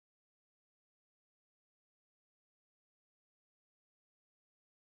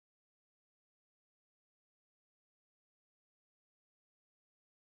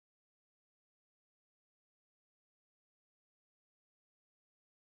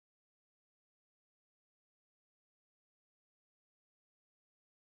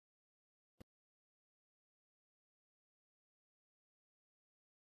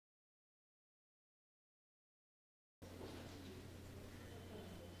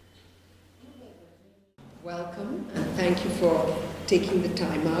Welcome, and thank you for taking the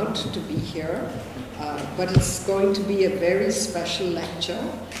time out to be here. But it's going to be a very special lecture.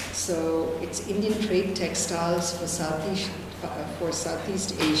 So it's Indian trade textiles for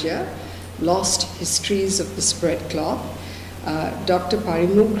Southeast Asia, lost histories of the spread cloth. Dr. Gauri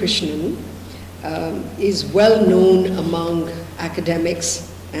Krishnan is well known among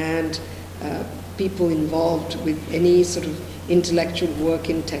academics and people involved with any sort of intellectual work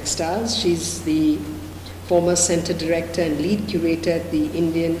in textiles. She's the former center director and lead curator at the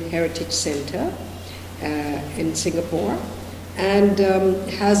Indian Heritage Center in Singapore, and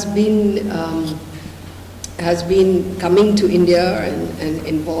has been coming to India and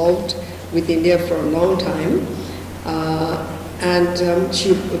involved with India for a long time.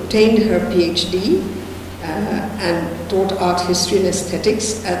 She obtained her PhD and taught art history and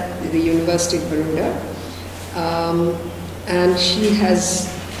aesthetics at the University of Baroda. And she has,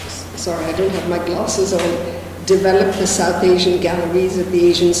 sorry, I don't have my glasses on, developed the South Asian galleries at the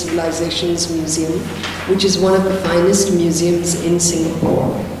Asian Civilisations Museum, which is one of the finest museums in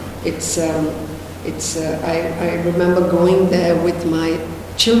Singapore. I remember going there with my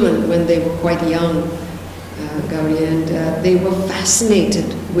children when they were quite young, Gauri, and they were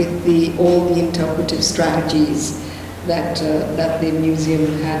fascinated with all the interpretive strategies that the museum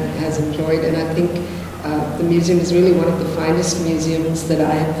has employed, and I think the museum is really one of the finest museums that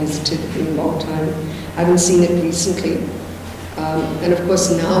I have visited in a long time. I haven't seen it recently. And of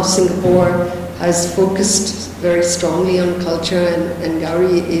course now Singapore has focused very strongly on culture, and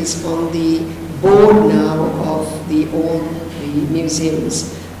Gauri is on the board now of all the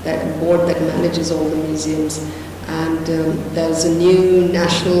museums, that board that manages all the museums. And there's a new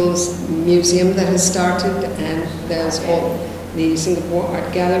national museum that has started, and there's the Singapore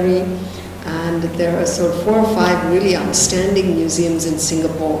Art Gallery. And there are sort of 4 or 5 really outstanding museums in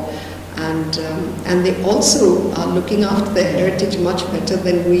Singapore, and they also are looking after their heritage much better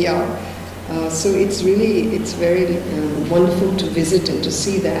than we are. So it's very wonderful to visit and to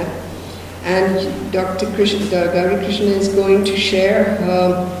see that. And Dr. Gauri Krishnan is going to share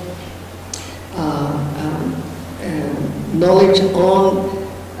her knowledge on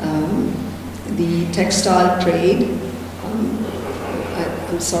the textile trade.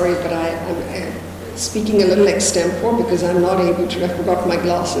 I'm sorry, but I'm speaking a little extempore because I'm not able to, I forgot my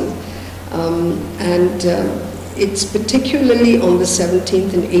glasses. It's particularly on the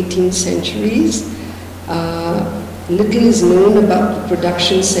 17th and 18th centuries. Little is known about the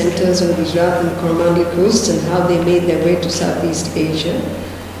production centers on Gujarat and Coromandel coasts and how they made their way to Southeast Asia.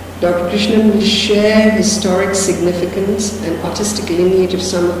 Dr. Krishnan will share historic significance and artistic lineage of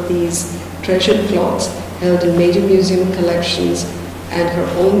some of these treasured cloths held in major museum collections, and her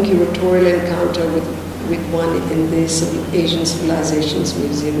own curatorial encounter with one in the Asian Civilisations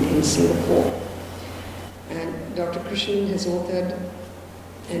Museum in Singapore. And Dr. Krishnan has authored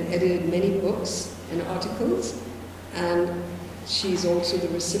and edited many books and articles, and she's also the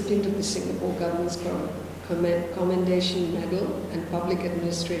recipient of the Singapore Government's Commendation Medal and Public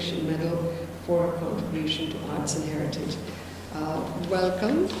Administration Medal for her contribution to arts and heritage.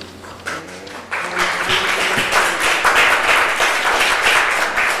 Welcome.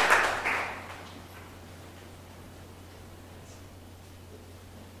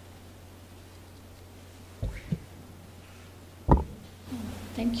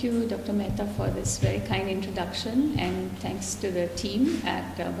 Thank you, Dr. Mehta, for this very kind introduction, and thanks to the team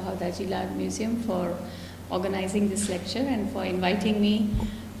at Bahaudaji Lal Museum for organizing this lecture and for inviting me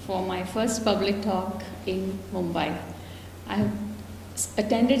for my first public talk in Mumbai. I have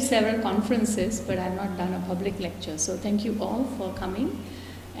attended several conferences, but I have not done a public lecture, so thank you all for coming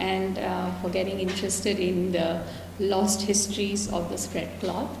and for getting interested in the lost histories of the spread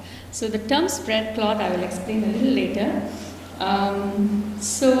cloth. So the term spread cloth I will explain a little later. I'll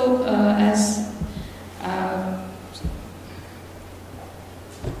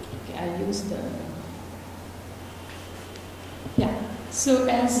use the, yeah. So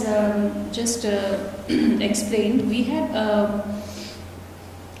as just explained, we had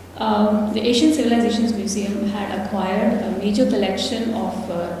the Asian Civilisations Museum had acquired a major collection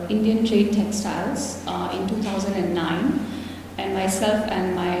of Indian trade textiles in 2009, and myself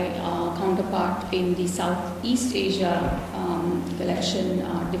and my counterpart in the Southeast Asia collection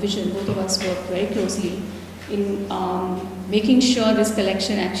division, both of us worked very closely in making sure this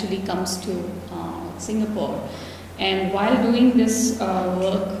collection actually comes to Singapore. And while doing this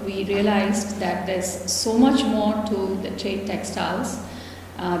work, we realized that there's so much more to the trade textiles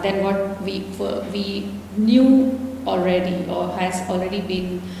than what we knew already or has already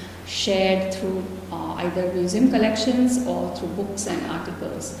been shared through either museum collections or through books and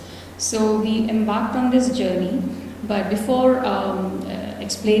articles. So we embarked on this journey, but before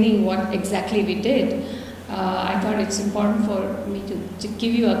explaining what exactly we did, I thought it's important for me to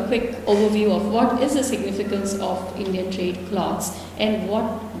give you a quick overview of what is the significance of Indian trade cloths and what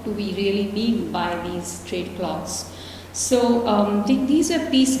do we really mean by these trade cloths. So these are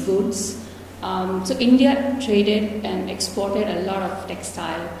piece goods. So India traded and exported a lot of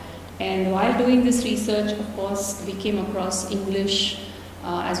textile, and while doing this research, of course, we came across English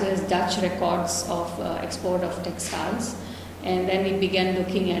as well as Dutch records of export of textiles. And then we began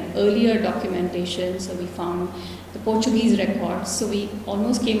looking at earlier documentation, so we found the Portuguese records. So we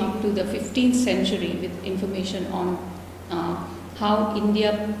almost came up to the 15th century with information on how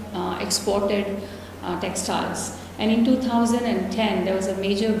India exported textiles. And in 2010, there was a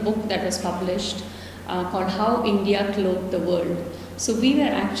major book that was published called How India Clothed the World. So we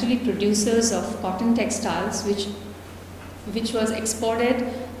were actually producers of cotton textiles, which was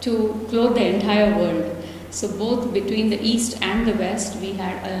exported to clothe the entire world. So both between the East and the West, we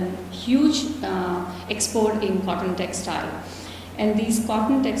had a huge export in cotton textile. And these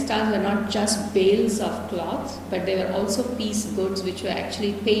cotton textiles were not just bales of cloth, but they were also piece goods which were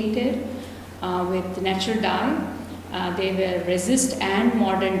actually painted with natural dye. They were resist and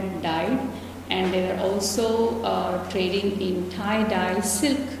modern dyed, and they were also trading in tie-dye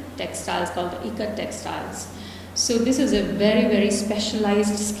silk textiles called the ikat textiles. So this is a very, very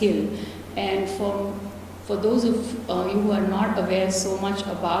specialized skill, and for those of you who are not aware so much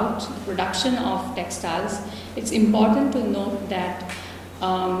about the production of textiles, it's important to note that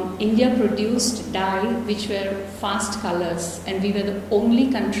India produced dye which were fast colors, and we were the only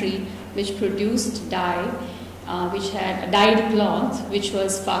country which produced dye which had dyed cloth which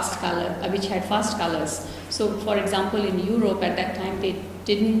was fast color, which had fast colors. So for example, in Europe at that time they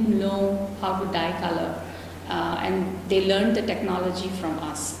didn't know how to dye color, and they learned the technology from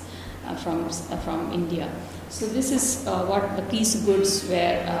us. From India. So this is what the piece goods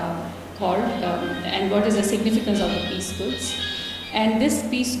were called, and what is the significance of the piece goods. And this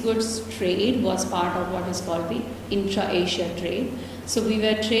piece goods trade was part of what is called the intra-Asia trade. So we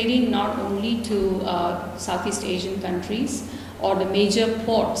were trading not only to Southeast Asian countries or the major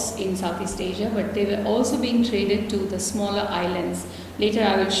ports in Southeast Asia, but they were also being traded to the smaller islands. Later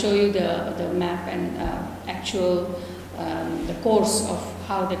I will show you the map and actual the course of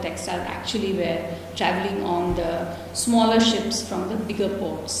how the textiles actually were traveling on the smaller ships from the bigger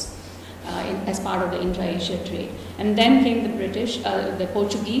ports as part of the intra-Asia trade. And then came the British, the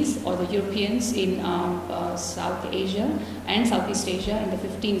Portuguese or the Europeans in South Asia and Southeast Asia in the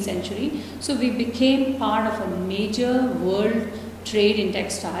 15th century. So we became part of a major world trade in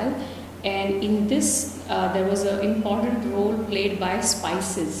textile, and in this there was an important role played by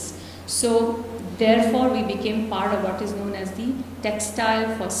spices. So therefore, we became part of what is known as the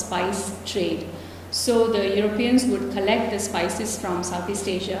textile for spice trade. So the Europeans would collect the spices from Southeast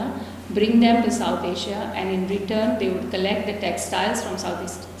Asia, bring them to South Asia, and in return they would collect the textiles from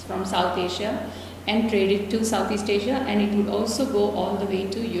South Asia and trade it to Southeast Asia, and it would also go all the way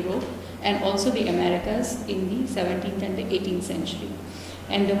to Europe and also the Americas in the 17th and the 18th century.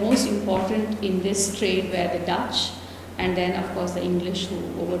 And the most important in this trade were the Dutch, and then of course the English, who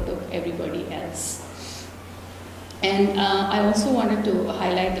overtook everybody else. And I also wanted to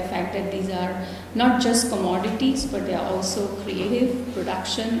highlight the fact that these are not just commodities, but they are also creative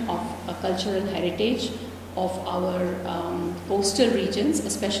production of a cultural heritage of our coastal regions,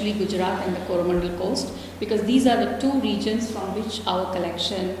 especially Gujarat and the Coromandel coast, because these are the two regions from which our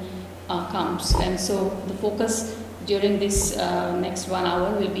collection comes. And so the focus during this next 1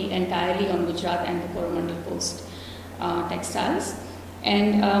 hour will be entirely on Gujarat and the Coromandel coast textiles,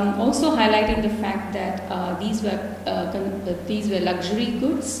 and also highlighting the fact that these were luxury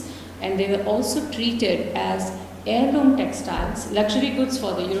goods, and they were also treated as heirloom textiles, luxury goods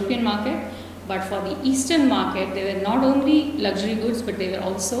for the European market, but for the Eastern market they were not only luxury goods, but they were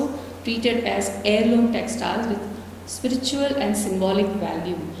also treated as heirloom textiles with spiritual and symbolic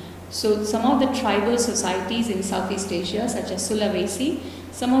value. So some of the tribal societies in Southeast Asia, such as Sulawesi,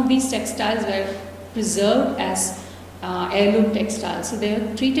 some of these textiles were preserved as heirloom textiles. So they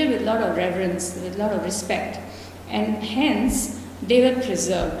were treated with a lot of reverence, with a lot of respect, and hence they were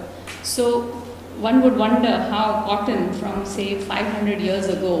preserved. So one would wonder how cotton from say 500 years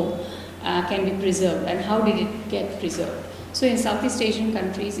ago can be preserved, and how did it get preserved. So in Southeast Asian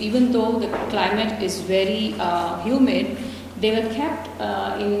countries, even though the climate is very humid, they were kept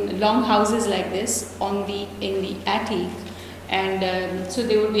in long houses like this in the attic, and so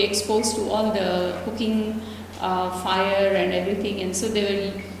they would be exposed to all the cooking fire and everything, and so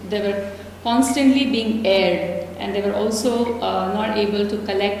they were constantly being aired, and they were also not able to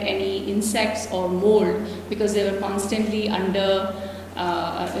collect any insects or mold because they were constantly under,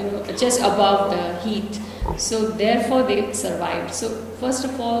 just above the heat. So therefore they survived. So first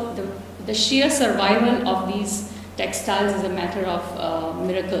of all, the sheer survival of these textiles is a matter of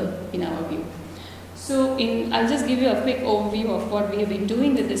miracle in our view. So I'll just give you a quick overview of what we have been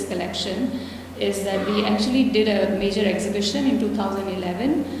doing with this collection. Is that we actually did a major exhibition in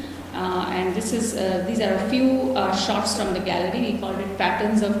 2011, and these are a few shots from the gallery. We called it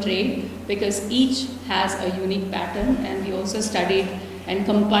Patterns of Trade because each has a unique pattern, and we also studied and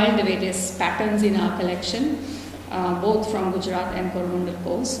compiled the various patterns in our collection, both from Gujarat and Coromandel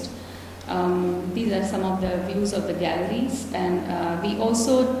coast. These are some of the views of the galleries, and we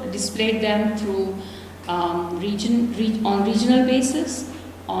also displayed them through on regional basis,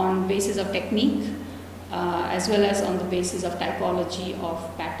 on basis of technique, as well as on the basis of typology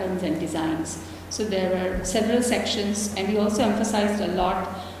of patterns and designs. So there were several sections, and we also emphasized a lot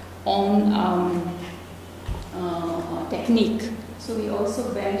on technique. So we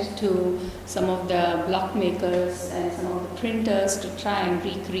also went to some of the block makers and some of the printers to try and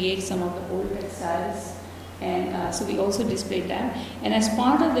recreate some of the old textiles. And so we also displayed that. And as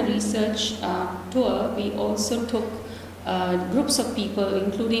part of the research tour, we also took groups of people,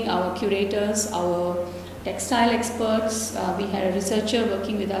 including our curators, our textile experts. We had a researcher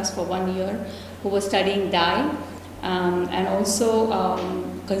working with us for 1 year who was studying dye, and also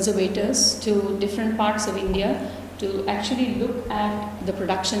conservators to different parts of India to actually look at the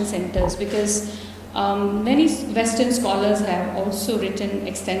production centers, because many Western scholars have also written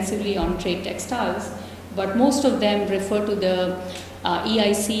extensively on trade textiles, but most of them refer to the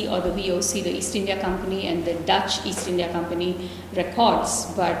EIC or the VOC, the East India Company, and the Dutch East India Company records,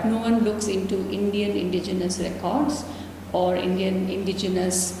 but no one looks into Indian indigenous records or Indian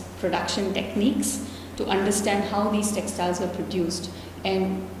indigenous production techniques to understand how these textiles were produced.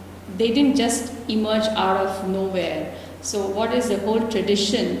 And they didn't just emerge out of nowhere. So what is the whole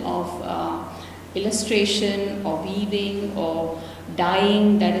tradition of illustration or weaving or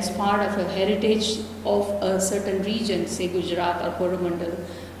dyeing that is part of a heritage of a certain region, say Gujarat or Coromandel,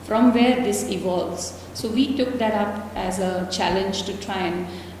 from where this evolves. So we took that up as a challenge to try and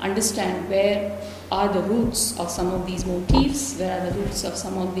understand where are the roots of some of these motifs, where are the roots of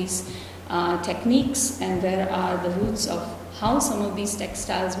some of these techniques, and where are the roots of how some of these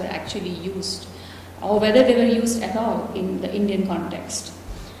textiles were actually used, or whether they were used at all in the Indian context.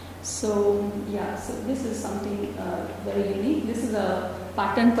 So yeah, so this is something very unique. This is a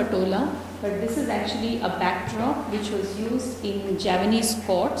pattern patola, but this is actually a backdrop which was used in Javanese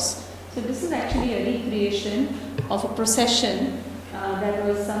courts. So this is actually a recreation of a procession that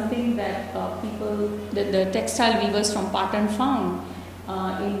was something that the textile weavers from Patan found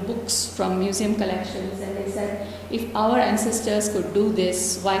in books from museum collections, and they said, if our ancestors could do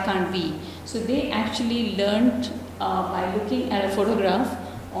this, why can't we? So they actually learned by looking at a photograph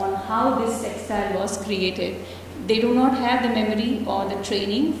on how this textile was created. They do not have the memory or the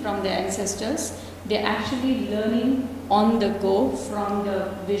training from their ancestors. They're actually learning on the go from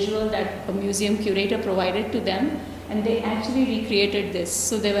the visual that a museum curator provided to them, and they actually recreated this.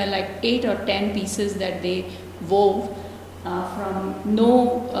 So there were like 8 or 10 pieces that they wove from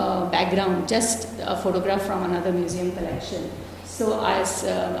no background, just a photograph from another museum collection. So as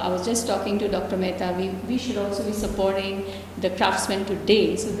I was just talking to Dr. Mehta, we should also be supporting the craftsmen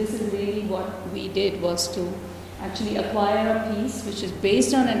today. So this is really what we did, was to actually acquire a piece which is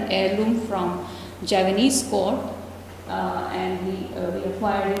based on an heirloom from Javanese court, and we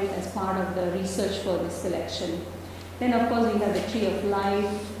acquired it as part of the research for this collection. Then of course we have the Tree of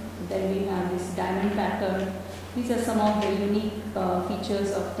Life, then we have this diamond pattern. These are some of the unique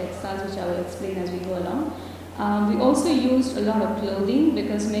features of textiles which I will explain as we go along. We also used a lot of clothing,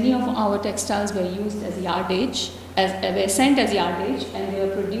 because many of our textiles were used as yardage, were sent as yardage, and they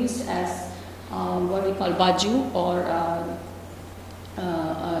were produced as what we call baju, or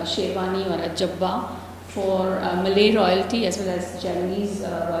sherwani or a jabba for Malay royalty as well as Javanese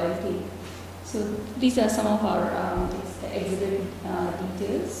royalty. So these are some of our exhibit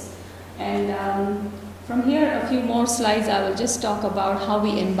details. And from here, a few more slides, I will just talk about how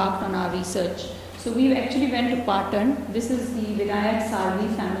we embarked on our research. So we actually went to Patan. This is the Vinayak Salvi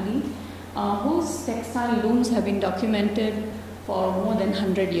family, whose textile looms have been documented for more than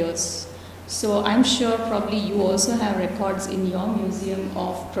 100 years. So I'm sure probably you also have records in your museum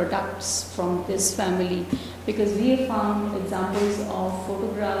of products from this family, because we have found examples of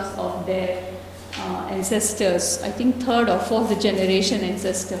photographs of their ancestors, I think 3rd or 4th generation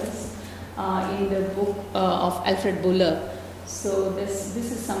ancestors, in the book of Alfred Buller. So this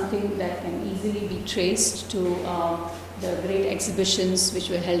is something that can easily be traced to the great exhibitions which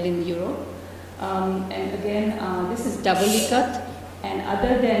were held in Europe. And again, this is double ikat, and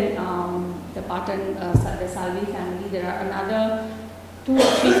other than the Patan, the Salvi family, there are another 2 or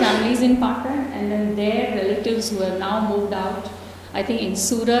 3 families in Patan, and then their relatives who have now moved out, I think in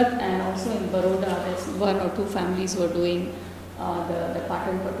Surat and also in Baroda, there's 1 or 2 families who are doing the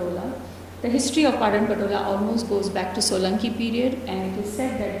Patan Patola. The history of Patan Patola almost goes back to Solanki period, and it is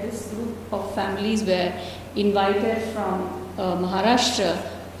said that this group of families were invited from Maharashtra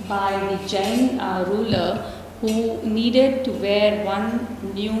by the Jain ruler who needed to wear one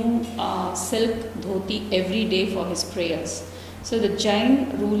new silk dhoti every day for his prayers. So the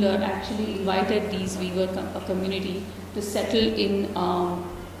Jain ruler actually invited these weaver community to settle in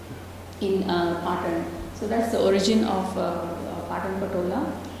Patan. So that's the origin of Patan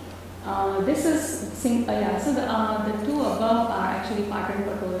Patola. This is so the 2 above are actually Patan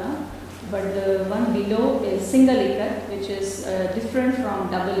Patola, but the one below is single ikat, which is different from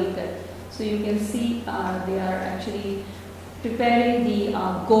double ikat. So you can see they are actually preparing the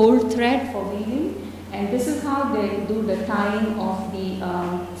gold thread for weaving, and this is how they do the tying of the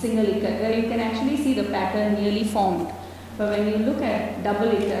single ikat, where you can actually see the pattern nearly formed. But when you look at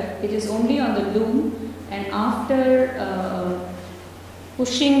double ikat, it is only on the loom, and after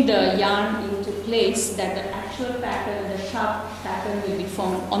pushing the yarn into place that the actual pattern, the sharp pattern will be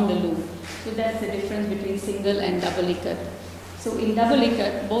formed on the loom. So that's the difference between single and double ikat. So in double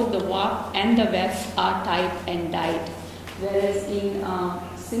ikat, both the warp and the weft are tied and dyed, whereas in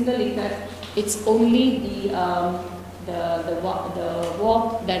single ikat, it's only the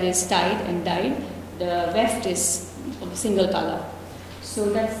warp that is tied and dyed. The weft is of single color.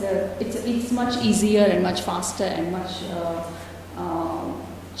 So that's it's much easier and much faster and much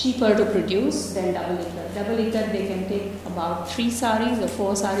cheaper to produce than double ikat. Double ikat, they can take about 3 saris or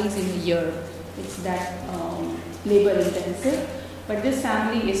 4 saris in a year. It's that labor intensive. But this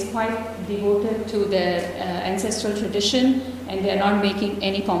family is quite devoted to their ancestral tradition, and they are not making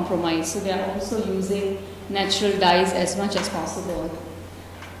any compromise. So they are also using natural dyes as much as possible.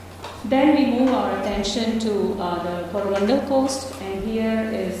 Then we move our attention to the Coromandel coast, and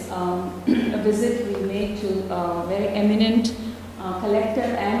here is a visit we made to a very eminent collector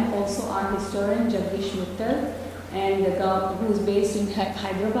and also art historian Jagdish Mittal, and who is based in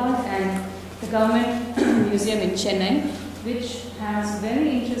Hyderabad, and the Government Museum in Chennai, which has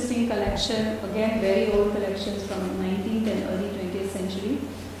very interesting collection, again very old collections from 19th and early 20th century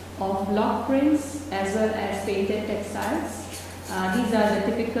of block prints as well as painted textiles. These are the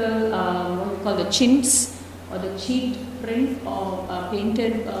typical what we call the chintz or the cheat print of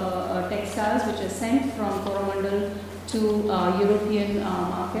painted textiles which are sent from Coromandel to European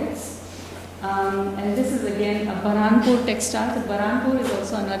markets. And this is again a Baranpur textile. So Baranpur is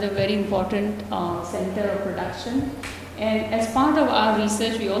also another very important center of production. And as part of our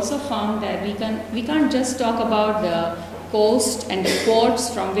research, we also found that we can't just talk about the coast and the ports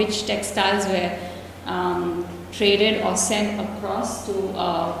from which textiles were traded or sent across to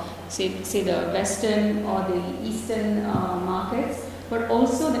say the western or the eastern markets, but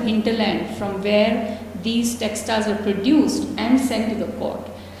also the hinterland from where these textiles are produced and sent to the port,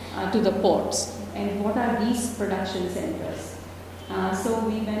 to the ports. And what are these production centers? So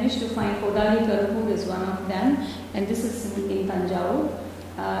we managed to find Kodali Karpur is one of them, and this is in Tanjore.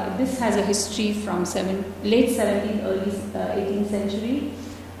 This has a history from late 17th, early 18th century.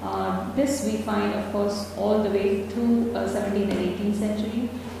 This we find, of course, all the way through 17th and 18th century.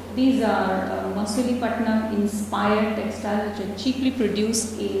 These are Masulipatnam inspired textiles which are cheaply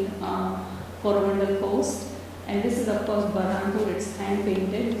produced in Coromandel coast. And this is, of course, Baranpur. It's hand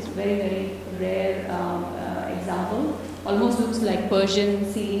painted. It's a very, very rare example. Almost looks like Persian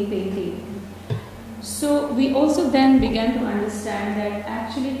ceiling painting. So we also then began to understand that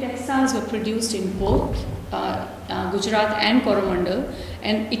actually textiles were produced in both Gujarat and Coromandel,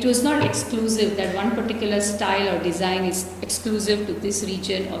 and it was not exclusive that one particular style or design is exclusive to this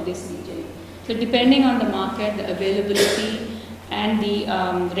region or this region. So depending on the market, the availability and the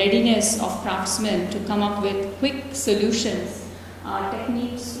readiness of craftsmen to come up with quick solutions,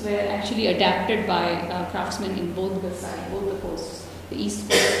 techniques were actually adapted by craftsmen in both the coasts, the east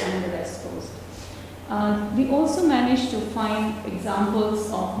coast and the west coast. We also managed to find examples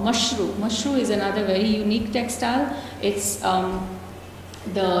of mushru. Mushru is another very unique textile. It's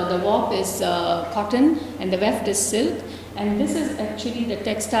the warp is cotton and the weft is silk, and this is actually the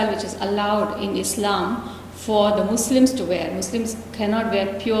textile which is allowed in Islam for the Muslims to wear. Muslims cannot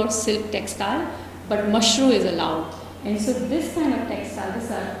wear pure silk textile, but mushru is allowed. And so this kind of textile, these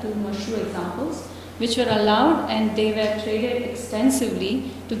are 2 mushru examples. which were allowed, and they were traded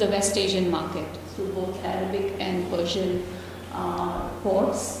extensively to the West Asian market through both Arabic and Persian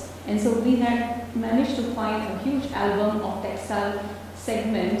ports. And so we had managed to find a huge album of textile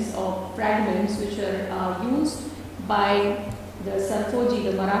segments or fragments which were used by the Sarfoji,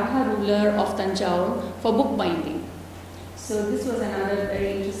 the Maratha ruler of Tanjore, for bookbinding. So this was another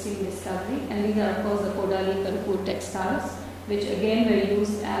very interesting discovery. And these are of course the Kodali Karpur textiles, which again were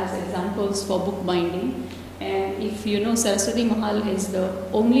used as examples for bookbinding. And if you know, Saraswati Mahal is the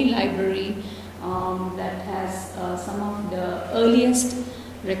only library that has some of the earliest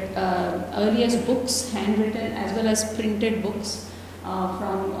books, handwritten as well as printed books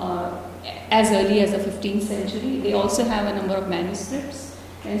from as early as the 15th century. They also have a number of manuscripts.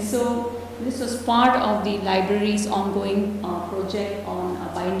 And so this was part of the library's ongoing project on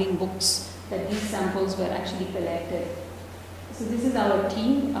binding books, that these samples were actually collected. So this is our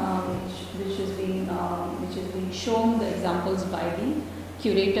team, which is being shown the examples by the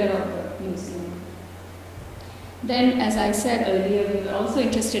curator of the museum. Then, as I said earlier, we were also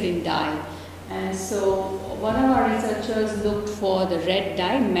interested in dye. And so one of our researchers looked for the red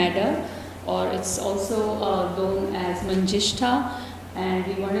dye, madder, or it's also known as manjishta. And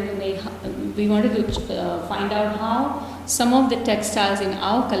we wanted to find out how some of the textiles in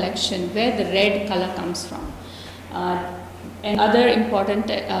our collection, where the red color comes from. And other important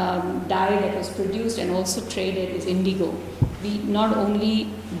dye that was produced and also traded is indigo. We not only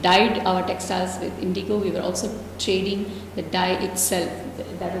dyed our textiles with indigo, we were also trading the dye itself.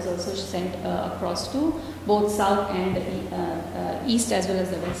 That was also sent across to both south and east as well as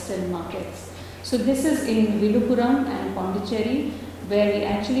the western markets. So this is in Viluppuram and Pondicherry, where we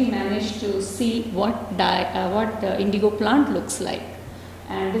actually managed to see what the indigo plant looks like.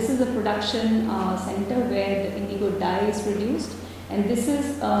 And this is a production center where the indigo dye is produced. And this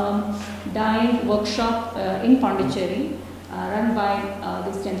is dyeing workshop in Pondicherry, run by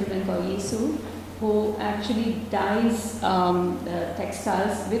this gentleman called Yesu, who actually dyes the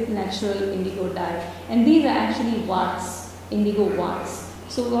textiles with natural indigo dye. And these are actually warts, indigo warts.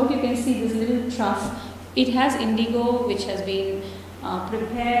 So what you can see, this little trough, it has indigo which has been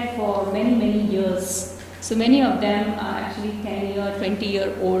prepared for many, many years. So many of them are actually 10-year,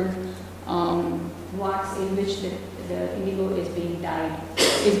 20-year-old warts in which the indigo is being dyed,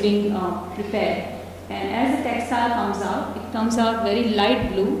 is being prepared. And as the textile comes out, it comes out very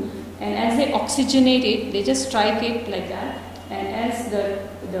light blue. And as they oxygenate it, they just strike it like that. And as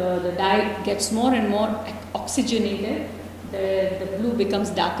the dye gets more and more oxygenated, the blue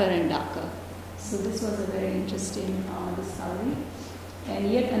becomes darker and darker. So this was a very interesting discovery.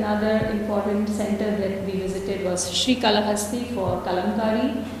 And yet another important center that we visited was Sri Kalahasti for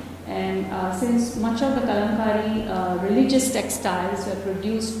Kalamkari. And since much of the Kalamkari religious textiles were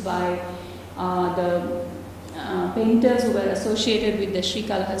produced by the painters who were associated with the Sri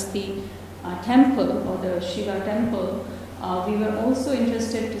Kalahasti temple or the Shiva temple, we were also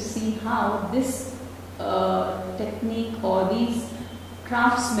interested to see how this technique or these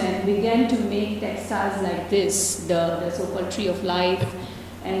craftsmen began to make textiles like this, the so-called tree of life,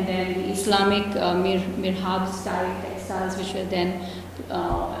 and then the Islamic mirhab style textiles, which were then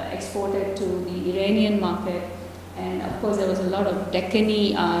exported to the Iranian market. And of course there was a lot of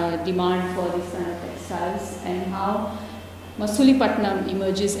Deccani demand for these kind of textiles, and how Masulipatnam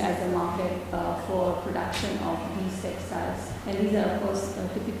emerges as a market for production of these textiles. And these are of course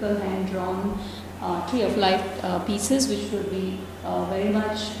typical hand-drawn tree of life pieces, which would be very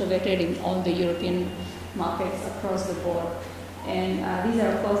much coveted in all the European markets across the board. And these are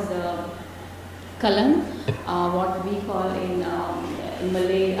of course the kalan, what we call in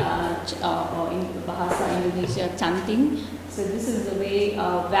Malay or in Bahasa Indonesia chanting. So this is the way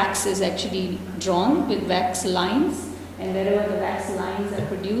wax is actually drawn with wax lines, and wherever the wax lines are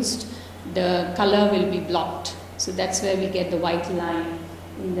produced, the color will be blocked. So that's where we get the white line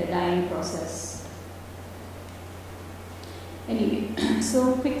in the dyeing process. Anyway,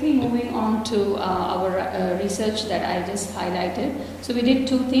 so quickly moving on to our research that I just highlighted. So we did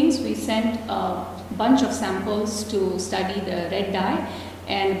two things. We sent a bunch of samples to study the red dye,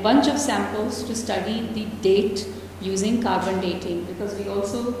 and a bunch of samples to study the date using carbon dating, because we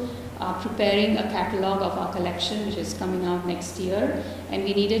also are preparing a catalogue of our collection which is coming out next year, and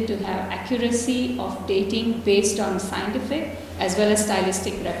we needed to have accuracy of dating based on scientific as well as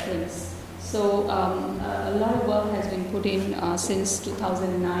stylistic reference. So a lot of work has been put in since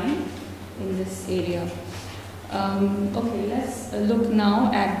 2009 in this area. Okay, let's look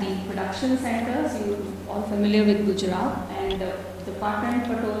now at the production centers. You're all familiar with Gujarat, and the Patan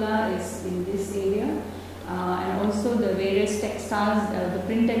Patola is in this area, and also the various textiles, the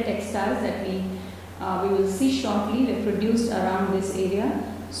printed textiles that we we will see shortly, were produced around this area.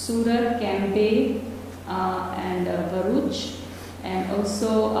 Surat, Cambay, and Bharuch, and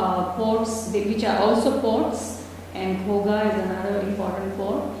also ports, which are also ports, and Ghoga is another important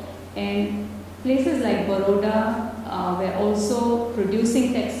port. And places like Baroda were also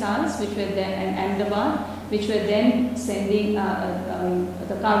producing textiles, which were then, and Ahmedabad, which were then sending,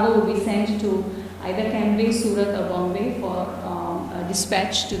 the cargo would be sent to either Cambay, Surat or Bombay for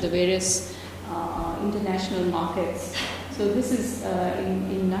dispatch to the various international markets. So this is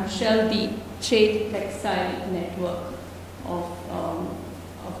in nutshell the trade textile network of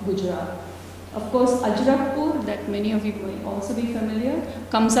Gujarat. Of course, Ajrakpur, that many of you may also be familiar,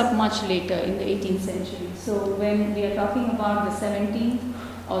 comes up much later in the 18th century. So when we are talking about the 17th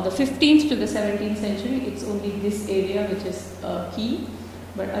or the 15th to the 17th century, it's only this area which is key.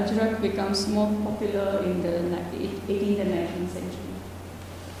 But Ajrak becomes more popular in the 18th and 19th century.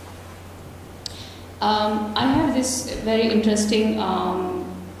 I have this very interesting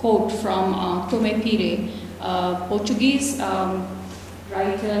quote from Tome Pire, Portuguese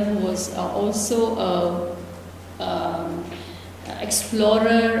writer who was also an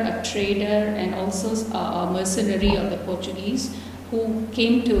explorer, a trader, and also a mercenary of the Portuguese, who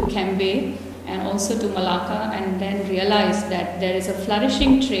came to Cambay and also to Malacca, and then realized that there is a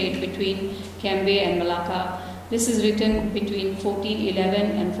flourishing trade between Cambay and Malacca. This is written between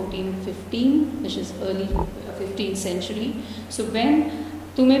 1411 and 1415, which is early 15th century. So when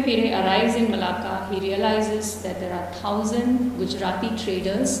Tome Pire arrives in Malacca, he realizes that there are 1,000 Gujarati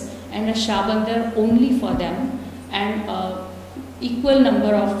traders and a Shabandar only for them, and equal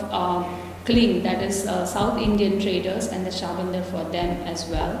number of Kling, that is South Indian traders, and the Shabandar for them as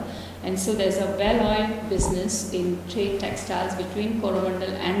well. And so there's a well-oiled business in trade textiles between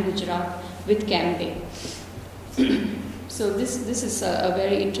Coromandel and Gujarat with Cambay. So this is a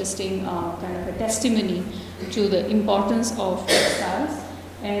very interesting kind of a testimony to the importance of textiles.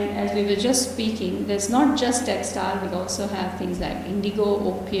 And as we were just speaking, there's not just textile, we also have things like indigo,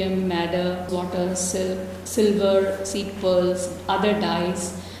 opium, madder, water, silk, silver, seed pearls, other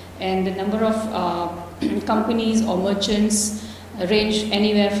dyes, and the number of companies or merchants range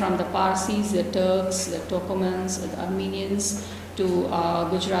anywhere from the Parsis, the Turks, the Turkomans, the Armenians, to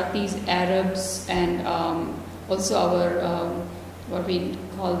Gujaratis, Arabs, and also our what we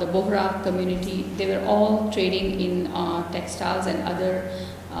call the Bohra community. They were all trading in textiles and other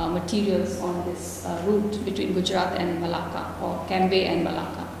materials on this route between Gujarat and Malacca, or Cambay and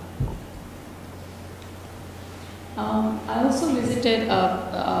Malacca. I also visited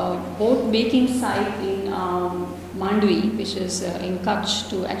a boat making site in Mandvi, which is in Kutch,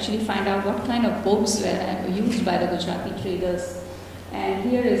 to actually find out what kind of boats were used by the Gujarati traders. And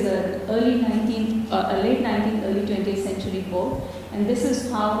here is a late 19th, early 20th century boat, and this is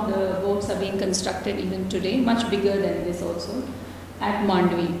how the boats are being constructed even today, much bigger than this also, at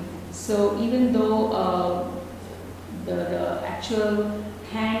Mandvi. So even though the actual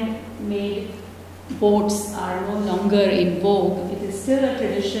handmade boats are no longer in vogue, it is still a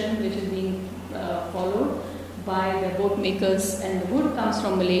tradition which is being followed by the boat makers, and the wood comes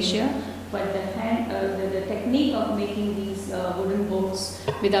from Malaysia, but the technique of making these wooden boats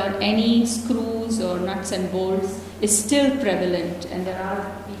without any screws or nuts and bolts is still prevalent, and there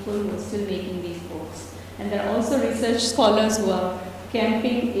are people who are still making these boats. And there are also research scholars who are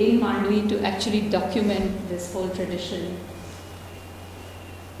camping in Mandvi to actually document this whole tradition.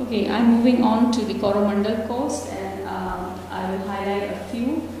 Okay, I'm moving on to the Coromandel coast, and I will highlight a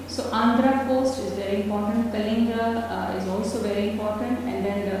few. So Andhra coast is very important, Kalinga is also very important, and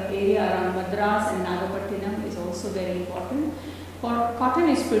then the area around Madras and Nagapattinam is also very important. Cotton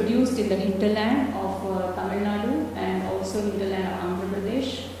is produced in the hinterland of Tamil Nadu and also hinterland of Andhra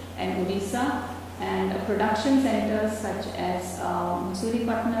Pradesh and Odisha, and production centers such as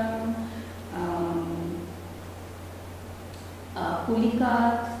Musuripatnam,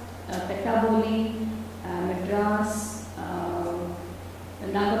 Pulikat, Pettaboli, Madras,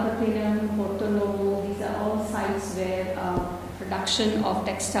 Nagapattinam, Porto Novo, these are all sites where production of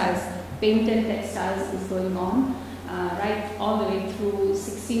textiles, painted textiles is going on, right all the way through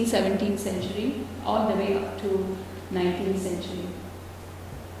 16th, 17th century, all the way up to 19th century.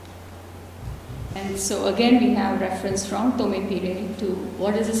 And so again we have reference from Tome Pire to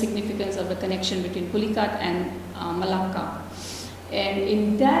what is the significance of the connection between Pulikat and Malacca. And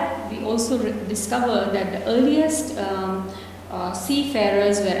in that we also discover that the earliest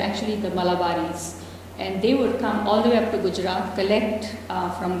seafarers were actually the Malabaris, and they would come all the way up to Gujarat, collect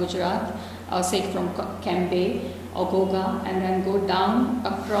from Gujarat, say from Cambay or Ghoga, and then go down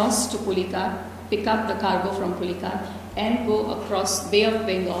across to Pulikat, pick up the cargo from Pulikat, and go across Bay of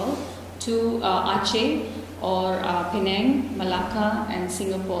Bengal to Aceh or Penang, Malacca and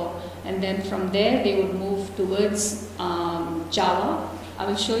Singapore, and then from there they would move towards Java. I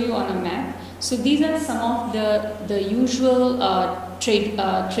will show you on a map. So these are some of the usual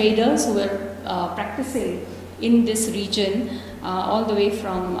traders who were practicing in this region all the way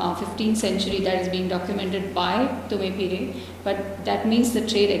from 15th century, that is being documented by Tumepire, but that means the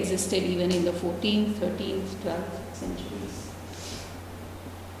trade existed even in the 14th, 13th, 12th centuries.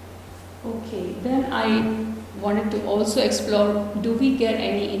 Okay, then I wanted to also explore, do we get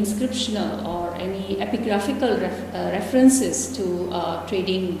any inscriptional or any epigraphical references to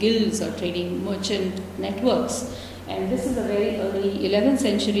trading guilds or trading merchant networks? And this is a very early 11th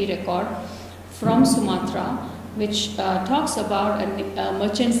century record from Sumatra, which talks about a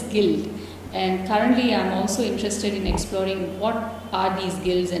merchant's guild. And currently I'm also interested in exploring what are these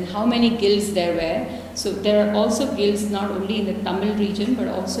guilds and how many guilds there were. So there are also guilds not only in the Tamil region but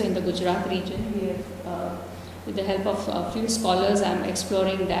also in the Gujarat region. We have, with the help of a few scholars, I'm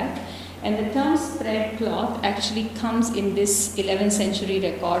exploring that. And the term spread cloth actually comes in this 11th century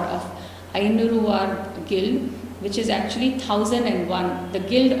record of Ainuruvar guild, which is actually 1001, the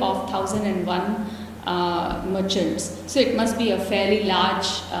guild of 1001 merchants. So it must be a fairly large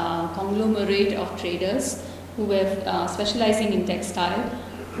conglomerate of traders who were specializing in textile,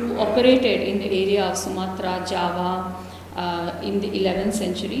 who operated in the area of Sumatra, Java in the 11th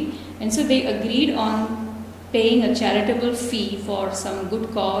century. And so they agreed on paying a charitable fee for some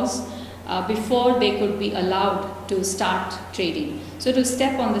good cause before they could be allowed to start trading. So to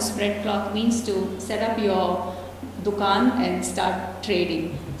step on the spread cloth means to set up your dukan and start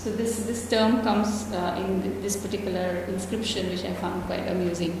trading. So this term comes in this particular inscription, which I found quite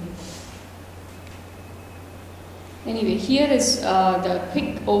amusing. Anyway, here is the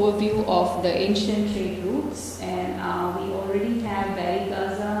quick overview of the ancient trade routes, and we already have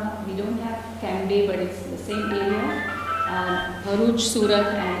Barigaza. We don't have Cambay, but it's the same area. Bharuch,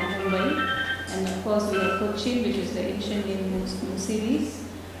 Surat and Mumbai. And of course we have Cochin, which is the ancient name Musiris,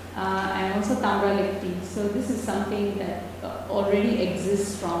 and also Tamralipti. So this is something that already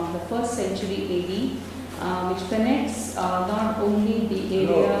exists from the 1st century AD, which connects not only the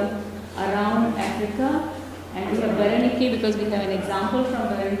area around Africa, and we have Berenike because we have an example from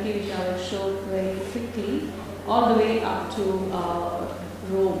Berenike which I will show very quickly, all the way up to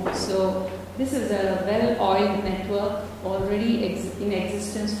Rome. So this is a well-oiled network already in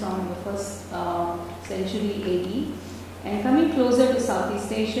existence from the 1st century AD. And coming closer to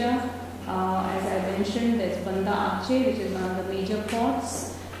Southeast Asia, as I mentioned, there's Banda Aceh, which is one of the major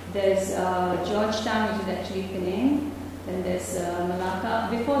ports. There's Georgetown, which is actually Penang. Then there's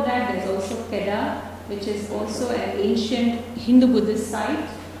Malacca. Before that, there's also Kedah, which is also an ancient Hindu-Buddhist site,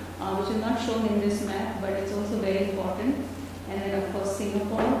 which is not shown in this map, but it's also very important. And then, of course,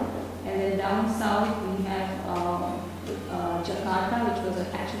 Singapore. And then down south, we have Jakarta, which was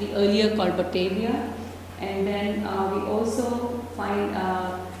actually earlier called Batavia. And then we also find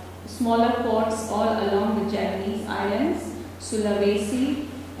smaller ports all along the Javanese islands, Sulawesi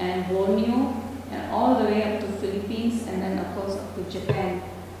and Borneo, and all the way up to Philippines, and then of course up to Japan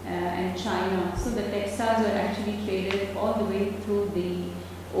and China. So the textiles were actually traded all the way through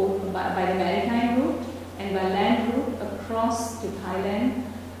by the maritime route and by land route across to Thailand,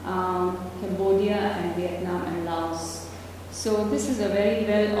 Cambodia and Vietnam and Laos. So this is a very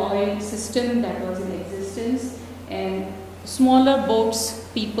well-oiled system that was in existence, and smaller boats,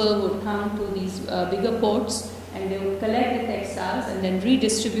 people would come to these bigger ports and they would collect the textiles and then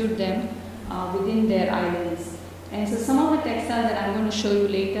redistribute them within their islands. And so some of the textiles that I'm going to show you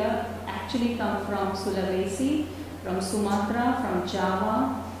later actually come from Sulawesi, from Sumatra, from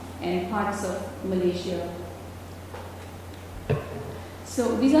Java and parts of Malaysia.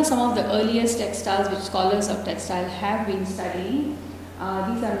 So these are some of the earliest textiles which scholars of textile have been studying.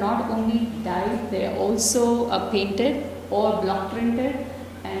 These are not only dyed, they are also painted or block printed,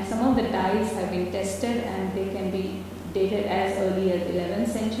 and some of the dyes have been tested and they can be dated as early as 11th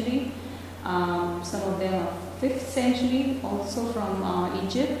century. Some of them are 5th century, also from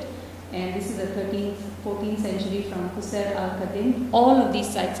Egypt, and this is the 13th, 14th century from Qusayr al-Qadim. All of these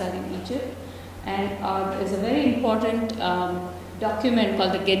sites are in Egypt, and there's a very important document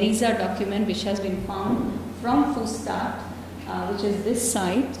called the Geniza document, which has been found from Fustat, which is this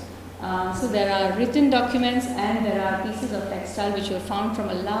site. So there are written documents and there are pieces of textile which were found from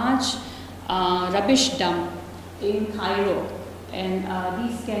a large rubbish dump in Cairo, and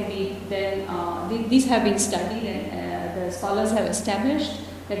these can be then these have been studied, and the scholars have established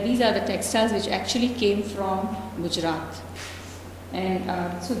that these are the textiles which actually came from Gujarat. And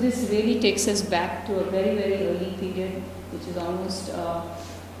so this really takes us back to a very early period, which is almost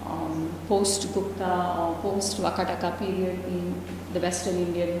post-Gupta or post-Vakataka period in the Western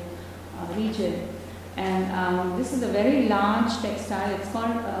Indian region. And this is a very large textile. It's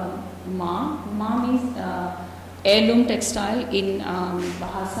called Ma. Ma means heirloom textile in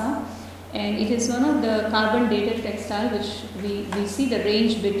Bahasa. And it is one of the carbon dated textile which we see the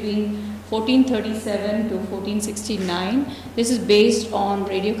range between 1437 to 1469. This is based on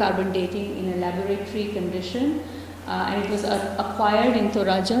radiocarbon dating in a laboratory condition. And it was acquired in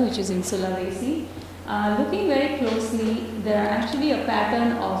Toraja, which is in Sulawesi. Looking very closely, there are actually a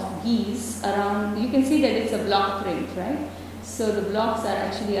pattern of geese around. You can see that it's a block print, right? So the blocks are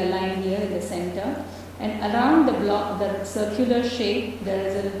actually aligned here in the center. And around the block, the circular shape, there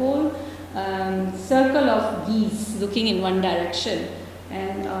is a whole circle of geese looking in one direction.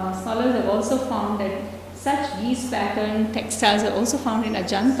 And scholars have also found that such geese pattern textiles are also found in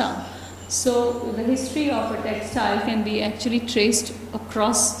Ajanta. So the history of a textile can be actually traced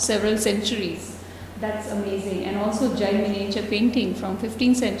across several centuries. That's amazing. And also Jain miniature painting from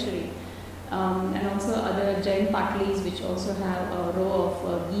 15th century. And also other Jain patlis which also have a row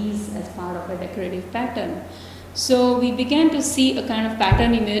of geese as part of a decorative pattern. So we began to see a kind of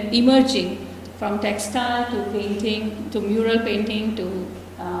pattern emerging from textile to painting, to mural painting, to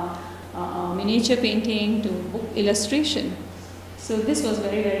miniature painting, to book illustration. So this was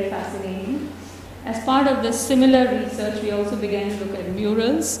very, very fascinating. As part of this similar research, we also began to look at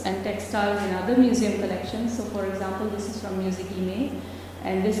murals and textiles in other museum collections. So for example, this is from Musikime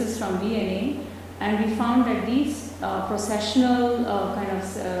and this is from VNA. And we found that these processional kind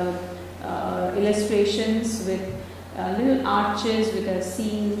of illustrations with little arches with a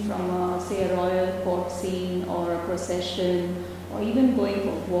scene from, say, a royal court scene or a procession, or even going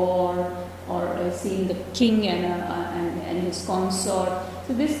for war, or seeing the king and his consort.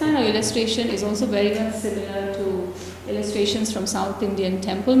 So this kind of illustration is also very much similar to illustrations from South Indian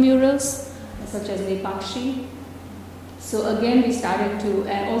temple murals, such as Lepakshi. So again, we started to,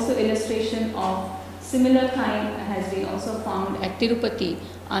 and also illustration of similar kind has been also found at Tirupati,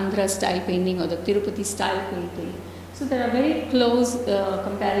 Andhra style painting or the Tirupati style painting. So there are very close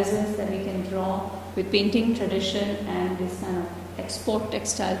comparisons that we can draw with painting tradition and this kind of export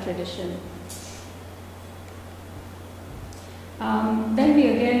textile tradition. Then we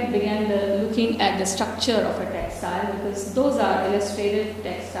again began looking at the structure of a textile, because those are illustrated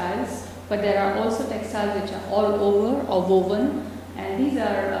textiles, but there are also textiles which are all over or woven, and these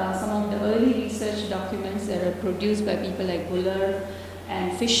are some of the early research documents that are produced by people like Buller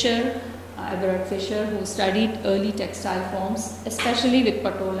and Fisher, Everett Fisher, who studied early textile forms, especially with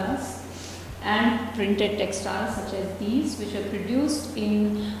patolas and printed textiles such as these, which are produced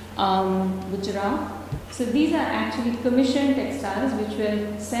in Gujarat. So these are actually commissioned textiles which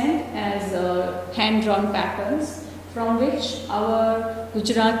were sent as hand-drawn patterns, from which our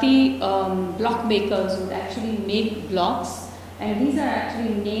Gujarati block makers would actually make blocks, and these are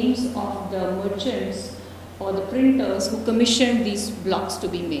actually names of the merchants or the printers who commissioned these blocks to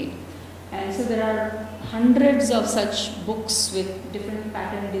be made. And so there are hundreds of such books with different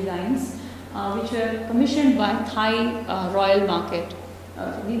pattern designs which were commissioned by Thai royal market.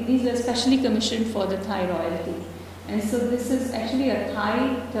 These were specially commissioned for the Thai royalty. And so this is actually a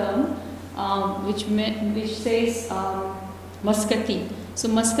Thai term which says Muscati. So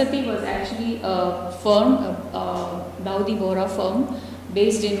Muscati was actually a firm, a Daudi Bohra firm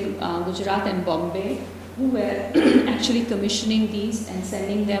based in Gujarat and Bombay, who were actually commissioning these and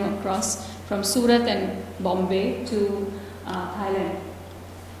sending them across from Surat and Bombay to Thailand.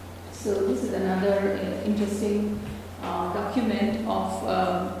 So this is another interesting document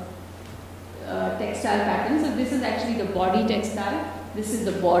of textile patterns. So this is actually the body textile. This is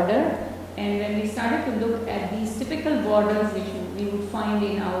the border. And when we started to look at these typical borders which we would find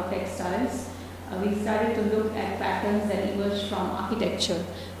in our textiles, we started to look at patterns that emerged from architecture.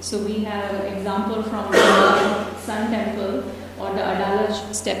 So we have an example from the Sun Temple or the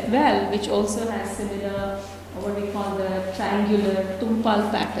Adalaj step well, which also has similar, what we call the triangular tumpal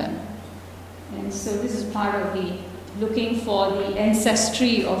pattern. And so this is part of the looking for the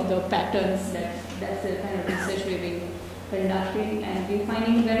ancestry of the patterns. That's the kind of research we've been conducting, and we're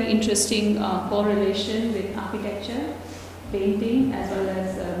finding very interesting correlation with architecture, painting, as well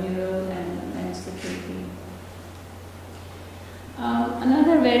as mural and manuscript painting.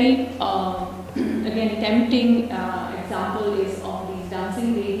 Another very, again, tempting example is of these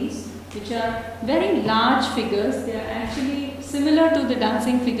dancing ladies, which are very large figures. They are actually similar to the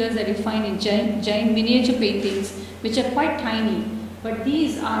dancing figures that you find in Jain miniature paintings, which are quite tiny, but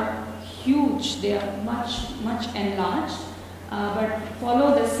these are huge. They are much enlarged, but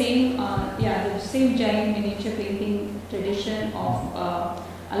follow the same, the same Jain miniature painting tradition of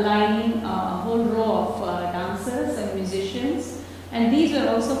aligning a whole row of dancers and musicians. And these were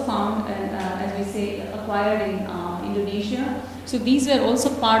also found, as we say, acquired in Indonesia. So these were also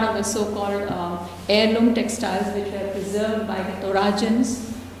part of the so-called heirloom textiles, which were preserved by the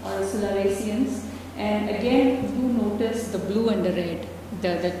Torajans or the Sulawesians. And again, you notice the blue and the red,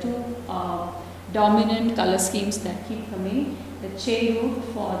 the two dominant color schemes that keep coming. The Cheru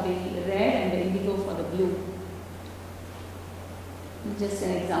for the red and the indigo for the blue. Just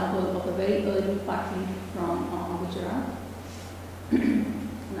an example of a very early party from Gujarat.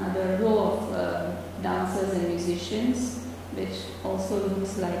 Another row of dancers and musicians, which also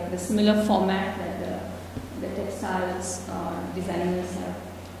looks like the similar format that the textiles designers have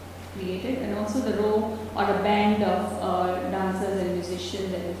created, and also the row or a band of dancers and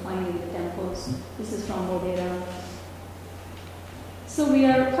musicians that you find in the temples. This is from Modera. So we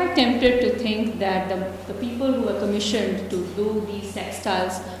are quite tempted to think that the people who were commissioned to do these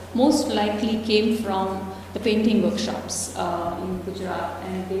textiles most likely came from the painting workshops in Gujarat,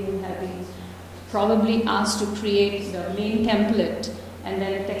 and they would have been probably asked to create the main template, and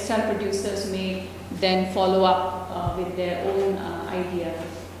then the textile producers may then follow up with their own idea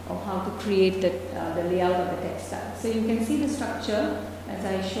of how to create the layout of the textile. So you can see the structure as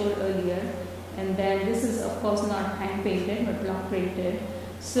I showed earlier, and then this is of course not hand painted but block printed.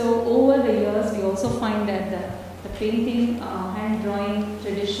 So over the years we also find that the painting hand drawing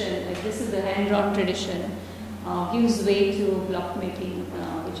tradition, like this is the hand drawn tradition, gives way to block making,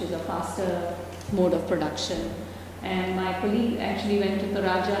 which is a faster mode of production. And my colleague actually went to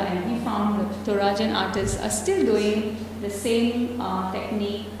Toraja, and he found that Torajan artists are still doing the same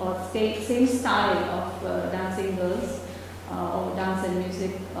technique or same style of dancing girls or dance and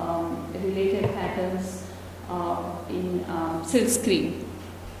music related patterns in silk screen.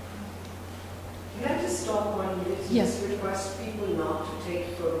 Can I just stop 1 minute? Yes. Just request people not to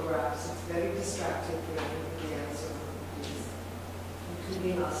take photographs. It's very distracting for everybody else,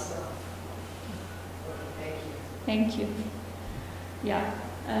 including us now. Thank you. Thank you. Yeah.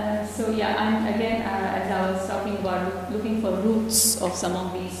 So yeah, and again, as I was talking about looking for roots of some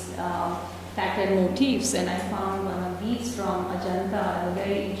of these pattern motifs, and I found one of these from Ajanta, a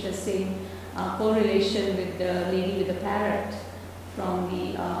very interesting correlation with the lady with the parrot from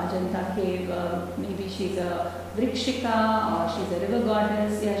the Ajanta cave. Maybe she's a Vrikshika or she's a river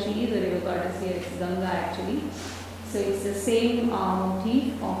goddess. Yeah, she is a river goddess here. It's Ganga actually. So it's the same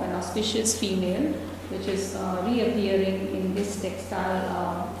motif of an auspicious female, which is reappearing in this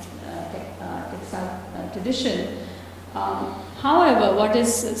textile tradition. However, what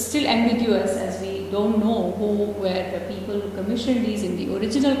is still ambiguous, as we don't know who were the people who commissioned these in the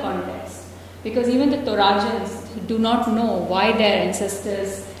original context, because even the Torajans do not know why their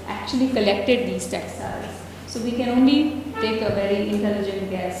ancestors actually collected these textiles. So we can only take a very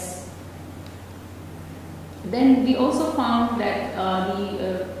intelligent guess. Then we also found that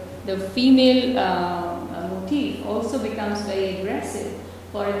the female motif also becomes very aggressive,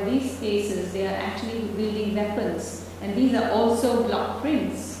 for in these cases they are actually wielding weapons, and these are also block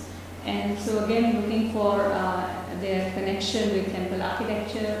prints. And so again, looking for their connection with temple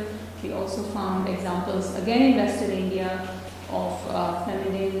architecture, we also found examples again in Western India of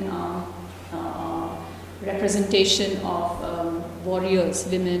feminine representation of warriors,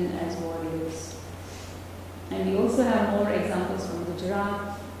 women as warriors. And we also have more examples from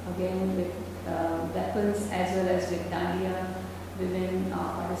Gujarat, again with weapons as well as with dandiya, women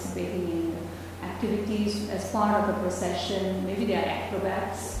participating in activities as part of a procession. Maybe they are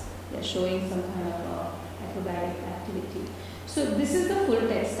acrobats, they are showing some kind of acrobatic activity. So this is the full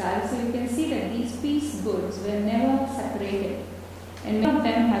textile. So you can see that these piece goods were never separated, and many of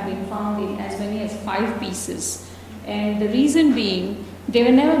them have been found in as many as 5 pieces. And the reason being, they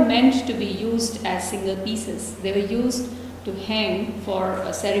were never meant to be used as single pieces. They were used to hang for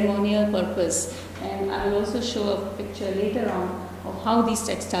a ceremonial purpose. And I will also show a picture later on of how these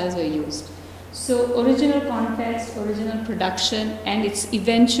textiles were used. So original context, original production, and its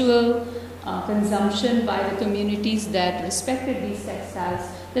eventual consumption by the communities that respected these textiles,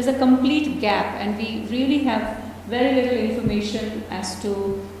 there's a complete gap, and we really have very little information as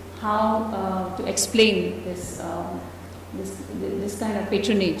to how to explain this kind of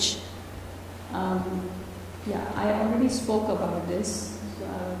patronage. Yeah, I already spoke about this, so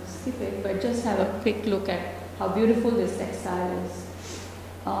I'll skip it, but just have a quick look at how beautiful this textile is.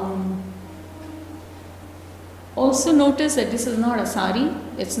 Also notice that this is not a sari.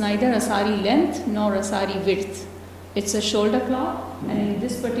 It's neither a sari length nor a sari width. It's a shoulder cloth, and in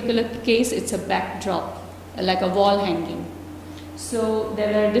this particular case it's a backdrop, like a wall hanging. So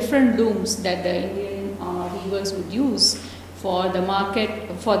there are different looms that the Indian weavers would use for the market,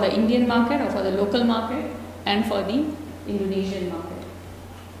 for the Indian market or for the local market, and for the Indonesian market.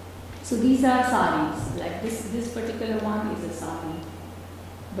 So these are saris, like this particular one is a sari,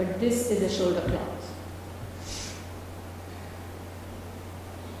 but this is a shoulder cloth.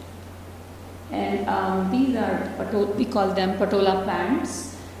 And these are, we call them patola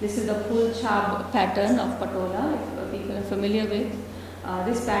pants. This is the full chab pattern of patola, if people are familiar with.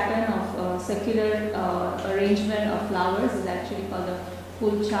 This pattern of circular arrangement of flowers is actually called the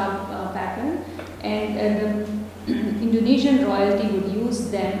full chab pattern. And the Indonesian royalty would use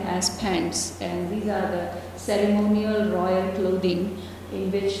them as pants. And these are the ceremonial royal clothing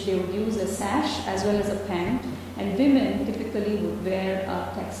in which they would use a sash as well as a pant. And women typically would wear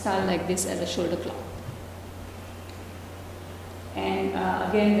a textile like this as a shoulder cloth. And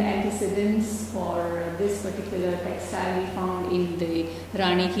again, the antecedents for this particular textile we found in the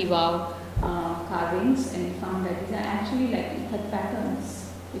Rani Ki Vav carvings, and we found that these are actually like ikat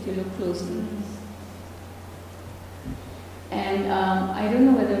patterns if you look closely. And I don't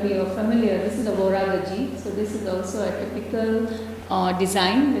know whether we are familiar, this is a Vora Gaji, so this is also a typical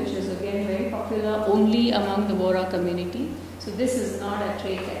design which is again very popular only among the Vora community. So this is not a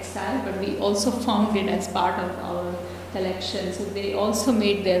trade textile, but we also found it as part of our collection. So they also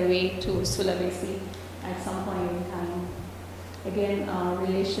made their way to Sulawesi at some point in time. Again,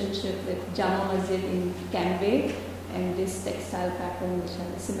 relationship with Jama Masjid in Canbe and this textile pattern which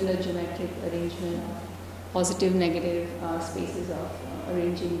has a similar geometric arrangement of positive, negative spaces of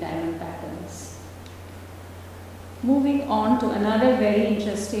arranging diamond patterns. Moving on to another very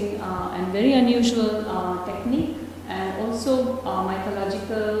interesting and very unusual technique and also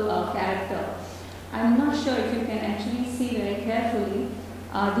mythological character. I'm not sure if you can actually see very carefully.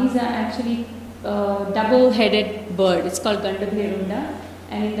 These are actually double-headed bird. It's called Gandabherunda,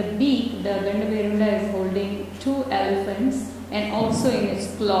 and in the beak, the Gandabherunda is holding 2 elephants, and also in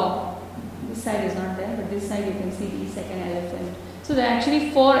its claw. This side is not there, but this side you can see the second elephant. So there are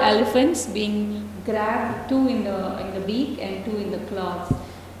actually 4 elephants being grabbed, 2 in the beak and 2 in the claws.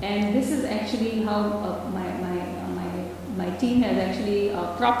 And this is actually how my team has actually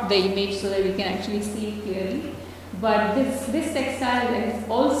cropped the image so that we can actually see it clearly. But this textile is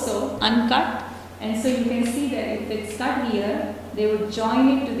also uncut, and so you can see that if it's cut here, they would join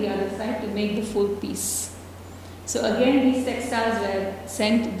it to the other side to make the full piece. So again, these textiles were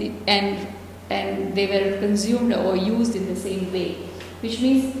sent and they were consumed or used in the same way, which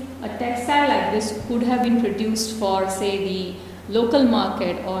means a textile like this could have been produced for, say, the local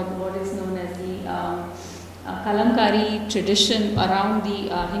market or what is known as the kalamkari tradition around the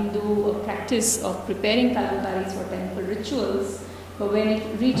Hindu practice of preparing kalamkaris for temple rituals. But when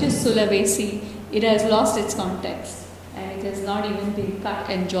it reaches Sulawesi, it has lost its context and it has not even been cut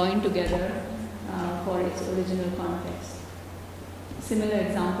and joined together for its original context. Similar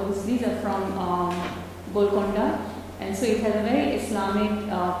examples, these are from Golconda, and so it has a very Islamic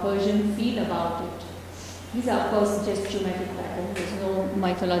Persian feel about it. These are of course just geometric patterns, there's no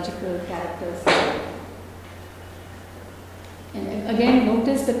mythological characters. And again,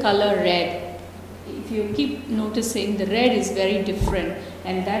 notice the color red. If you keep noticing, the red is very different,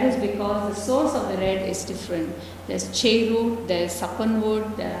 and that is because the source of the red is different. There's cheru, there's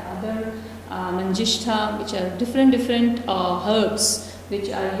sapanwood, there are other manjishta, which are different herbs which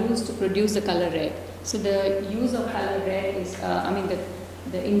are used to produce the color red. So the use of color red is,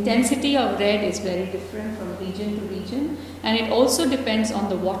 the intensity of red is very different from region to region, and it also depends on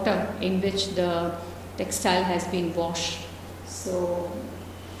the water in which the textile has been washed. So,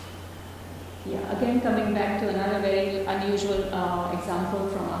 yeah, again coming back to another very unusual example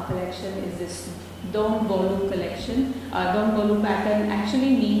from our collection is this Dong Bolu collection. Dong Bolu pattern actually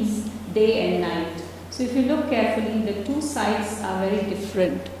means day and night. So if you look carefully, the 2 sides are very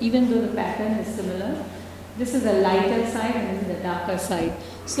different, even though the pattern is similar. This is a lighter side and this is a darker side.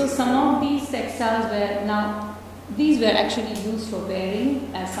 So some of these textiles these were actually used for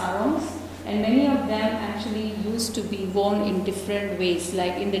wearing as sarongs, and many of them actually used to be worn in different ways.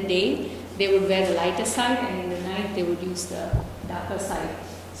 Like in the day, they would wear the lighter side, and in the night, they would use the darker side.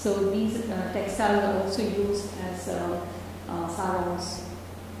 So these textiles are also used as sarongs.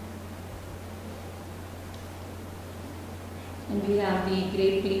 And we have the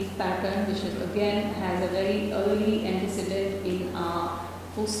grape leaf pattern, which is again has a very early antecedent in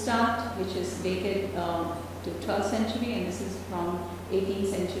Fustat, which is dated to 12th century, and this is from 18th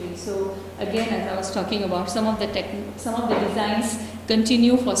century. So again, as I was talking about, some of the designs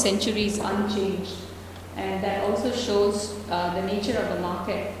continue for centuries unchanged, and that also shows the nature of the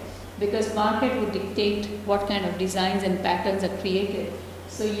market, because market would dictate what kind of designs and patterns are created.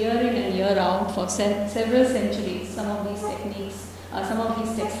 So So year in and year out for several centuries, some of these techniques, some of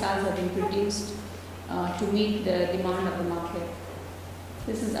these textiles have been produced to meet the demand of the market.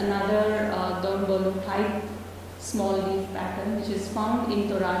 This is another Donbolu type small leaf pattern which is found in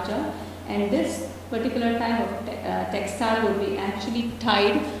Toraja, and this particular type of textile would be actually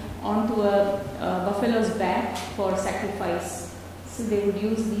tied onto a buffalo's back for sacrifice. So they would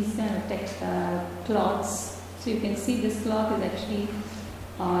use these kind of cloths. So you can see this cloth is actually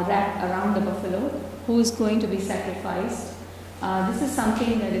wrapped around the buffalo who is going to be sacrificed. This is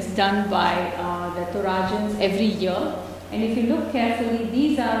something that is done by the Torajans every year. And if you look carefully,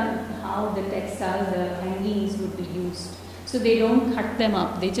 these are how the textiles, the hangings would be used. So they don't cut them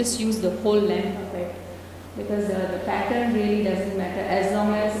up, they just use the whole length of it. Because the pattern really doesn't matter as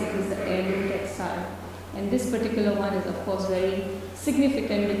long as it is the heirloom textile. And this particular one is of course very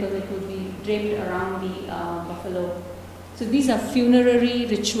significant because it would be draped around the buffalo. So these are funerary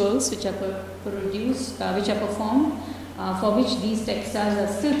rituals which are performed, for which these textiles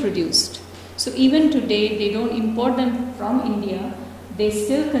are still produced. So even today they don't import them from India, they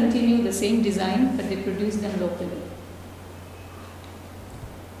still continue the same design but they produce them locally.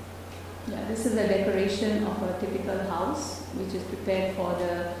 Yeah, this is a decoration of a typical house which is prepared for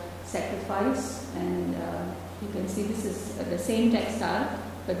the sacrifice, and you can see this is the same textile,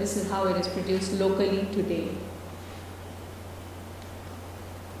 but this is how it is produced locally today.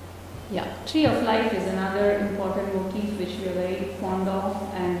 Yeah, Tree of Life is another important motif which we are very fond of,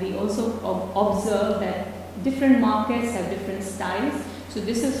 and we also observe that different markets have different styles. So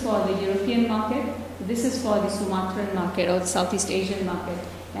this is for the European market, this is for the Sumatran market or the Southeast Asian market.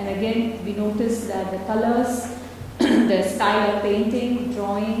 And again, we notice that the colors, the style of painting,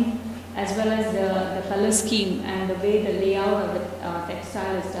 drawing, as well as the color scheme and the way the layout of the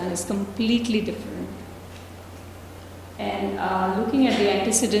textile is done is completely different. And looking at the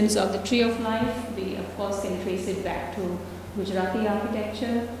antecedents of the Tree of Life, we of course can trace it back to Gujarati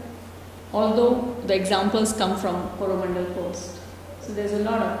architecture, although the examples come from Coromandel coast. So there's a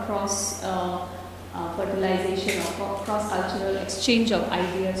lot of cross fertilization or cross-cultural exchange of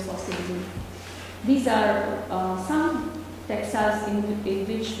ideas possibly. These are some textiles in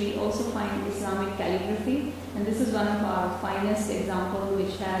which we also find Islamic calligraphy, and this is one of our finest examples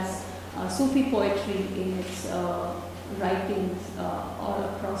which has Sufi poetry in its writings all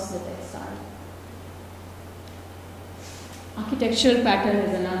across the textile. Architectural pattern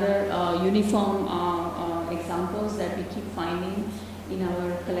is another uniform examples that we keep finding in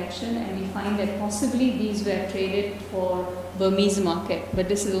our collection, and we find that possibly these were traded for Burmese market, but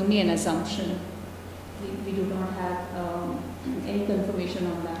this is only an assumption. We do not have any confirmation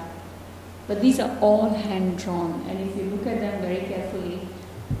on that. But these are all hand drawn, and if you look at them very carefully,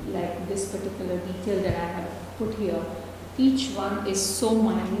 like this particular detail that I have put here, each one is so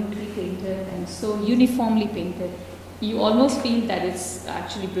minutely painted and so uniformly painted. You almost feel that it's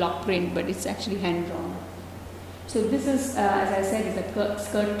actually block print, but it's actually hand drawn. So this is, as I said, is a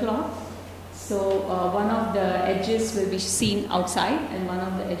skirt cloth. So one of the edges will be seen outside and one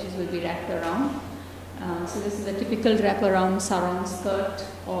of the edges will be wrapped around. So this is a typical wrap-around sarong skirt,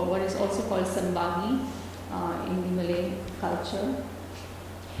 or what is also called sambagi in the Malay culture.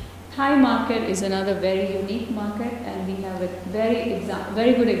 Thai market is another very unique market, and we have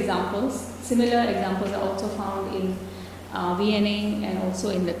very good examples. Similar examples are also found in Vienna and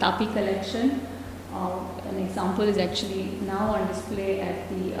also in the Tapi collection. An example is actually now on display at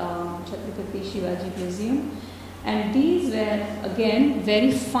the Chhatrapati Shivaji Museum. And these were again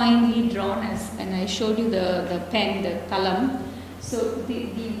very finely drawn, and I showed you the pen, the kalam. So the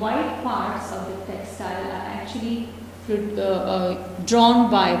white parts of the textile are actually drawn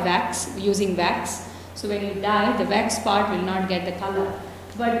by wax, using wax. So when you dye, the wax part will not get the color.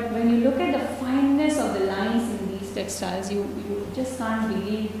 But when you look at the fineness of the lines in these textiles, you just can't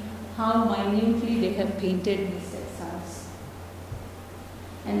believe how minutely they have painted these textiles.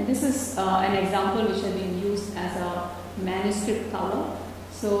 And this is an example which has been used as a manuscript cover.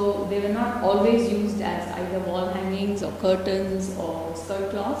 So they were not always used as either wall hangings or curtains or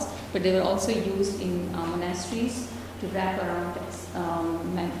skirt cloths, but they were also used in monasteries to wrap around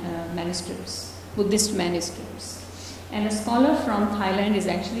manuscripts, Buddhist manuscripts. And a scholar from Thailand is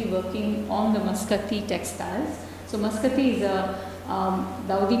actually working on the Muscati textiles. So Muscati is a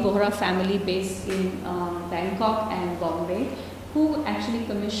Daudi Bohra family based in Bangkok and Bombay, who actually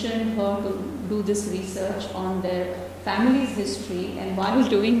commissioned her to do this research on their family's history, and while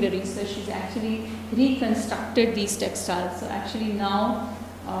doing the research she's actually reconstructed these textiles. So actually now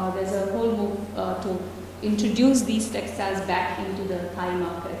there's a whole move to introduce these textiles back into the Thai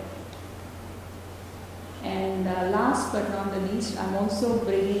market. And last but not the least, I'm also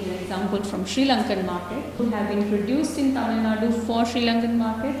bringing an example from Sri Lankan market, who have been produced in Tamil Nadu for Sri Lankan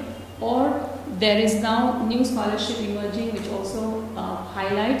market, or there is now new scholarship emerging which also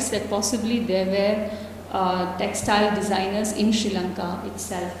highlights that possibly there were textile designers in Sri Lanka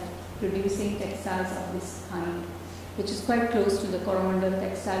itself producing textiles of this kind, which is quite close to the Coromandel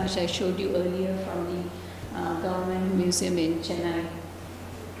textile which I showed you earlier from the Government Museum in Chennai.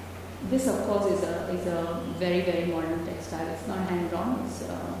 This, of course, is a very, very modern textile. It's not hand-drawn, it's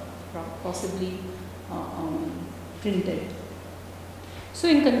possibly printed. So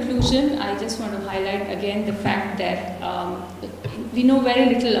in conclusion, I just want to highlight again the fact that we know very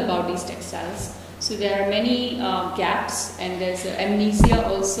little about these textiles. So there are many gaps, and there's amnesia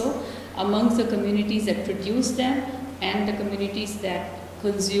also amongst the communities that produce them and the communities that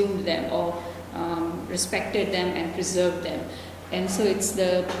consumed them or respected them and preserved them. And so it's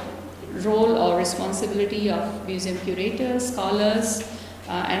the role or responsibility of museum curators, scholars,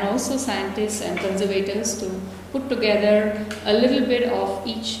 and also scientists and conservators to put together a little bit of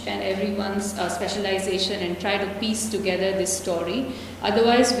each and everyone's specialization and try to piece together this story.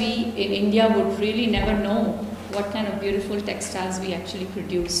 Otherwise, we in India would really never know what kind of beautiful textiles we actually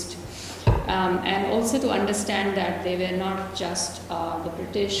produced. And also to understand that they were not just the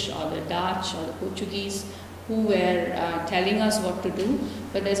British or the Dutch or the Portuguese who were telling us what to do,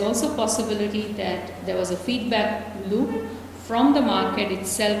 but there's also possibility that there was a feedback loop from the market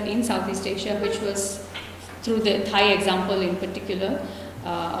itself in Southeast Asia, which was through the Thai example in particular.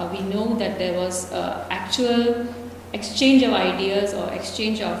 We know that there was actual exchange of ideas or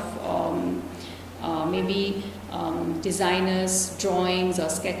exchange of maybe designers, drawings or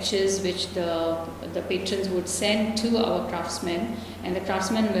sketches which the patrons would send to our craftsmen, and the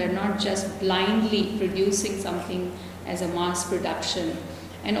craftsmen were not just blindly producing something as a mass production.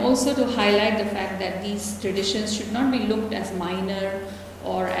 And also to highlight the fact that these traditions should not be looked as minor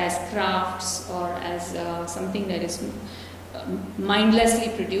or as crafts or as something that is mindlessly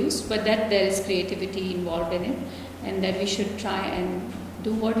produced, but that there is creativity involved in it, and that we should try and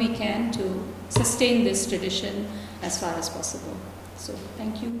do what we can to sustain this tradition as far as possible. So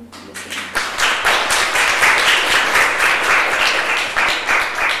thank you for listening.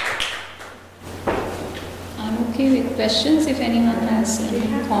 I'm okay with questions if anyone has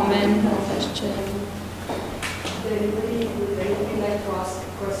any comment or question. Would anybody like to ask a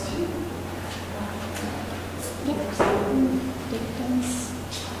question? Take turns.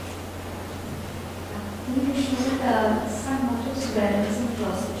 You showed some motifs, relics and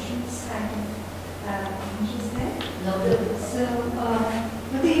cross-sections kind of images there. No. So,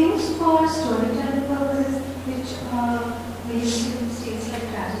 but they used for storytelling purposes, which we use in states like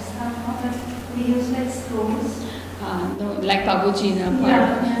Rajasthan, but we use like scrolls. No, like Pabujina part.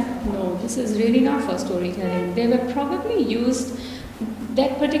 Yeah. No, this is really not for storytelling. They were probably used,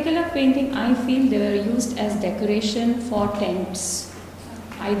 that particular painting, I feel they were used as decoration for tents.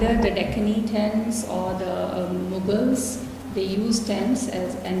 Either the Deccani tents or the Mughals, they used tents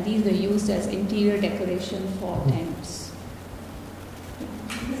as, and these were used as interior decoration for tents.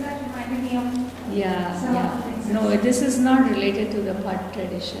 Does that remind me of Yeah. No, this is not related to the Bhat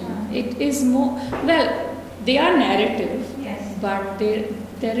tradition. It is more, well, they are narrative, yes, but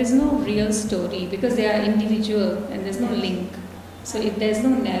there is no real story because they are individual and there's no link. So if there's no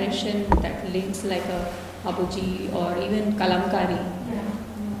narration that links like a Habuji or even Kalamkari. Yeah.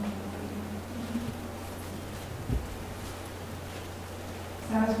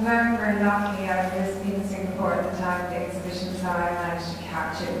 I was very, very lucky. I was in Singapore at the time of the exhibition, so I managed to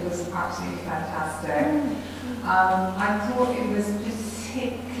catch it. It was absolutely fantastic. I thought it was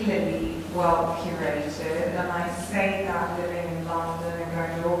particularly well curated, and I say that living in London and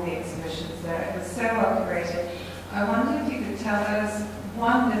going to all the exhibitions there. It was so well curated. I wonder if you could tell us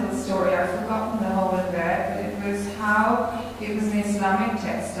one little story. I've forgotten the whole of it, but it was how it was an Islamic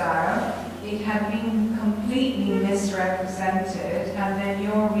textile. It had been completely misrepresented, and then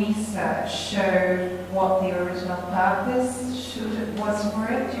your research showed what the original purpose was for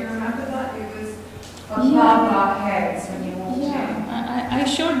it. Do you remember that? It was above our heads when you walked in. I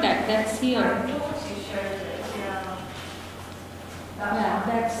showed that. That's here. I thought you showed it, yeah.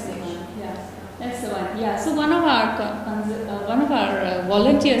 That's the one. Yeah, that's the one. Yeah. So one of our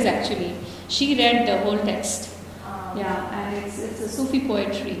volunteers actually, she read the whole text. Yeah, and it's a Sufi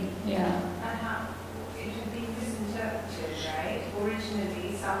poetry. Yeah. It had been misinterpreted, right?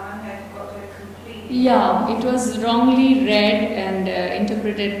 Originally, someone had got it completely. Yeah, it was wrongly read and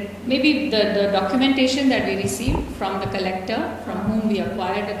interpreted. Maybe the documentation that we received from the collector, from whom we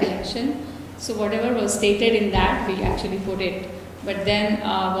acquired the collection. So whatever was stated in that, we actually put it But then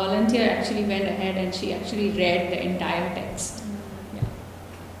a volunteer actually went ahead and she actually read the entire text.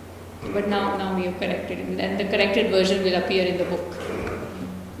 Yeah. But now we have corrected it, and the corrected version will appear in the book.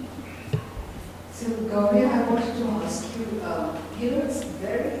 So Gauri, I wanted to ask you, it's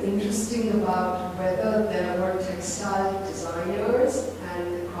very interesting about whether there were textile designers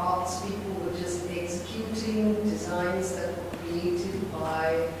and the craftspeople were just executing designs that were created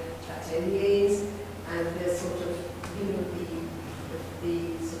by ateliers, and there's sort of, the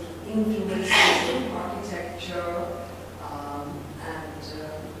sort of influences of architecture,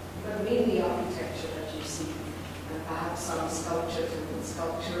 but mainly architecture that you see, and perhaps some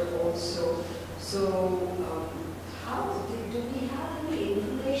sculpture also. So, do we have any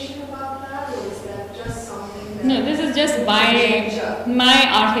information about that, or is that just something that... No, this is just my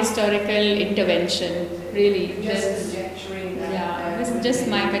art historical intervention, really. Just conjecturing that. Yeah, this is just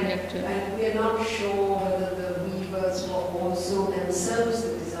my conjecture. And we are not sure whether the weavers were also themselves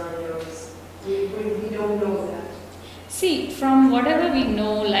the designers. We don't know that. See, from whatever we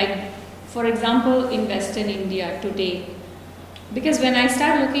know, like, for example, in Western India today, because when I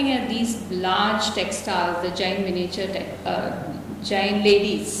start looking at these large textiles, the giant miniature, giant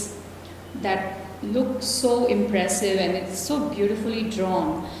ladies that look so impressive and it's so beautifully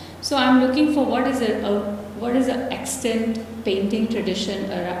drawn. So I'm looking for what is an extant painting tradition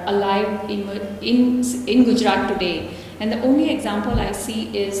alive in Gujarat today. And the only example I see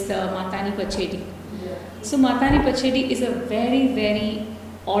is the Matani Pachedi. So Matani Pachedi is a very, very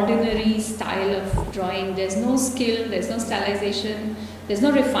ordinary style of drawing. There's no skill, there's no stylization, there's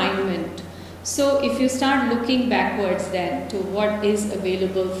no refinement. So if you start looking backwards then to what is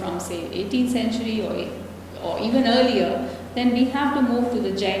available from, say, 18th century or even earlier, then we have to move to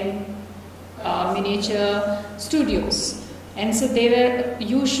the giant miniature studios. And so they were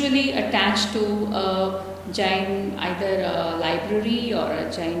usually attached to a giant, either a library or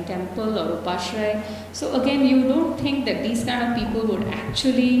a giant temple or upashray. So again, you don't think that these kind of people would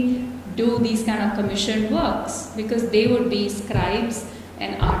actually do these kind of commissioned works, because they would be scribes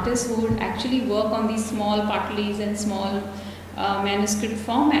and artists who would actually work on these small patalis and small manuscript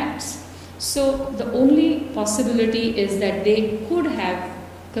formats. So the only possibility is that they could have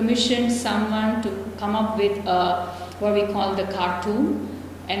commissioned someone to come up with what we call the cartoon,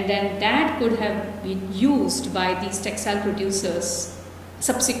 and then that could have been used by these textile producers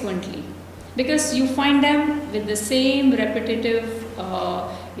subsequently, because you find them with the same repetitive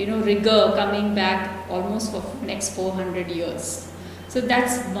rigor coming back almost for next 400 years. So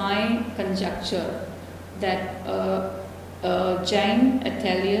that's my conjecture, that a giant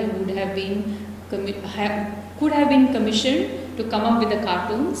atelier would have been could have been commissioned to come up with the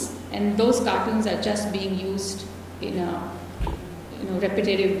cartoons, and those cartoons are just being used in a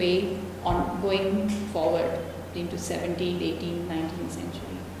repetitive way on going forward into 17th, 18th, 19th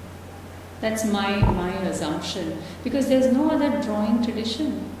century. That's my assumption, because there's no other drawing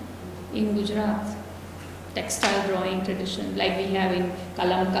tradition in Gujarat, textile drawing tradition, like we have in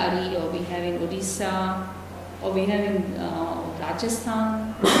Kalamkari, or we have in Odisha, or we have in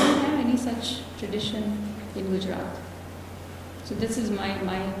Rajasthan. We don't have any such tradition in Gujarat. So this is my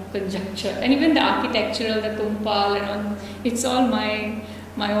conjecture. And even the architectural, the tumpal and all, it's all my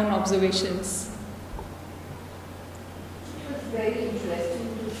own observations. It was very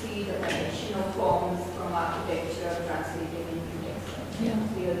interesting to see the connection of forms from architecture translated into textile. Yeah.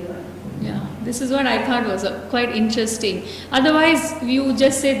 Really well. Yeah, this is what I thought was quite interesting. Otherwise, you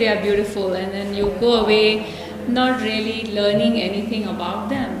just say they are beautiful and then you go away not really learning anything about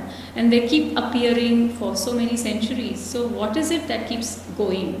them. And they keep appearing for so many centuries. So what is it that keeps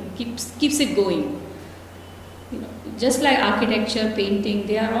going, keeps it going? Just like architecture, painting,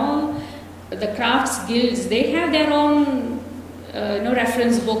 they are all, the crafts guilds, they have their own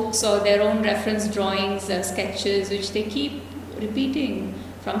reference books or their own reference drawings, sketches, which they keep repeating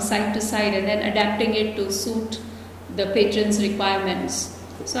from side to side and then adapting it to suit the patron's requirements.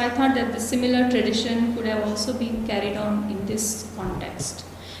 So I thought that the similar tradition could have also been carried on in this context.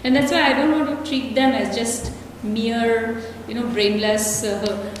 And that's why I don't want to treat them as just mere, brainless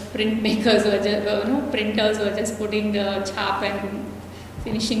printmakers or just, printers who are just putting the chap and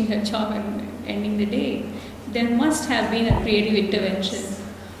finishing the job and ending the day. There must have been a creative intervention.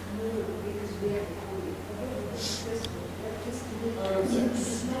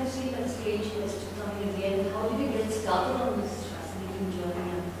 Yes. Can I say that stage question coming again? How did you get started on this fascinating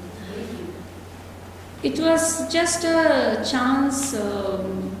journey? It was just a chance.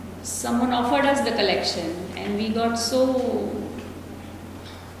 Someone offered us the collection and we got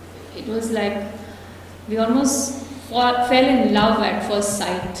it was like we almost fell in love at first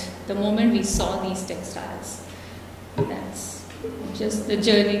sight the moment we saw these textiles. just the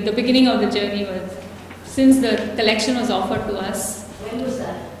journey. The beginning of the journey was since the collection was offered to us. When was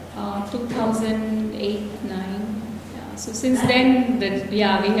that? 2008, 9. Yeah. So since then, we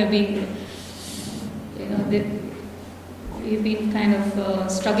have been, we've been kind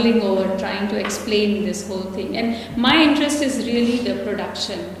of struggling over trying to explain this whole thing. And my interest is really the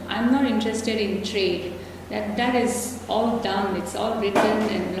production. I'm not interested in trade. That is all done. It's all written,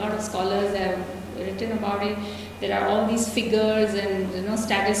 and a lot of scholars have written about it. There are all these figures and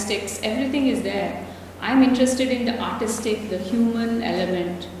statistics. Everything is there. I'm interested in the artistic, the human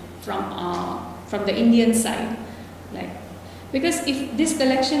element from the Indian side, because if this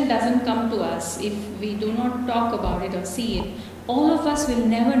collection doesn't come to us, if we do not talk about it or see it, all of us will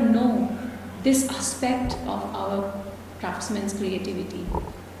never know this aspect of our craftsman's creativity.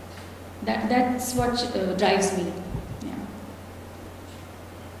 That's what drives me. Yeah.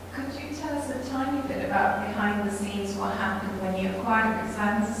 Could you tell us a tiny bit about behind the scenes what happened when you acquired it? Because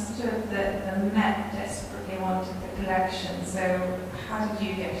I understood that the Met desperately wanted the collection, so how did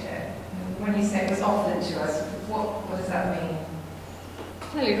you get it? When you say it was offered to us, what does that mean?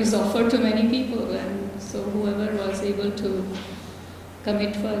 Well, it was offered to many people, and so whoever was able to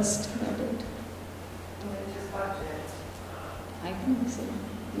commit first got it. I think so.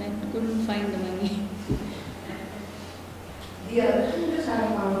 Met couldn't find the money. The other thing that I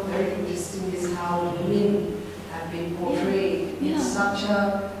found very interesting is how women have been portrayed in such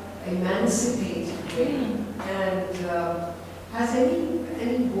a emancipated way. And has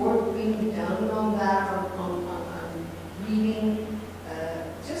any work been done on that, on reading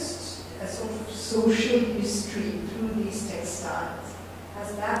just a sort of social history through these textiles?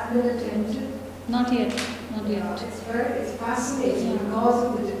 Has that been attempted? Not yet. Not yet. It's fascinating because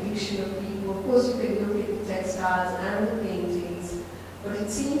of the depiction of people. Of course, you can look at the textiles and the paintings, but it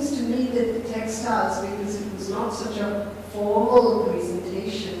seems to me that the textiles, because it was not such a formal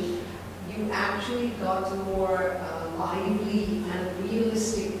presentation, you actually got a more lively and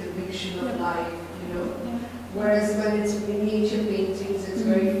realistic depiction of life, Whereas when it's miniature paintings, it's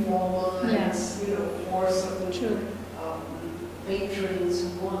very formal and it's, for certain patrons who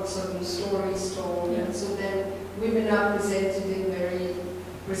want certain stories told. And so then women are presented in very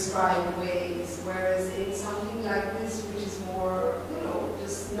prescribed ways. Whereas in something like this, which is more,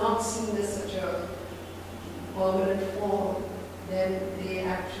 just not seen as such a permanent form, then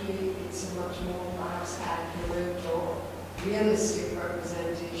it's a much more perhaps accurate or realistic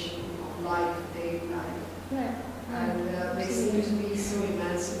representation of life, daily life. Right. And they seem to be so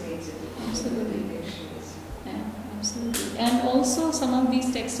emancipated. Absolutely. Yeah, absolutely. And also some of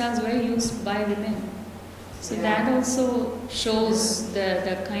these textiles were used by women. So that also shows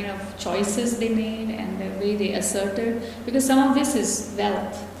the kind of choices they made and the way they asserted. Because some of this is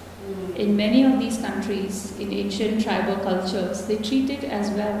wealth. In many of these countries, in ancient tribal cultures, they treat it as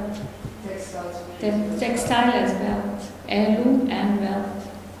wealth. Textile as wealth, heirloom and wealth.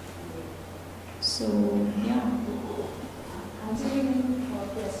 So, Continuing for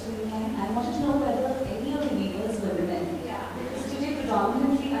question, I wanted to know whether any of the weavers were women. Because today,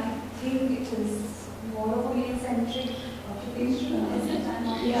 predominantly, I think it is more of a male-centric occupation, isn't it? I'm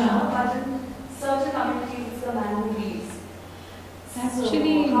not sure, but in certain communities, it's the man who weaves.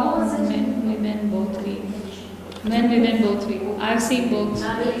 Actually, women both weave. Men, women both weave. I've seen both.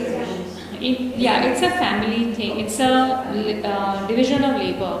 It's a family thing. It's a division of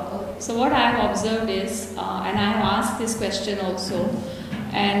labor. So what I have observed is, and I have asked this question also,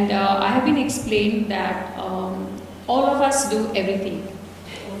 and I have been explained that all of us do everything.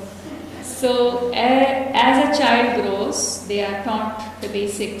 So as a child grows, they are taught the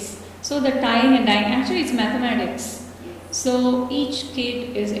basics. So the tying and dyeing, actually it's mathematics. So each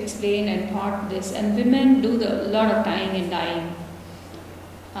kid is explained and taught this, and women do a lot of tying and dyeing.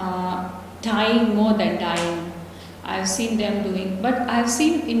 Tying more than dyeing. I've seen them doing, but I've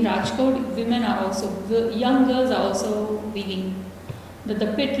seen in Rajkot, women are also, young girls are also weaving.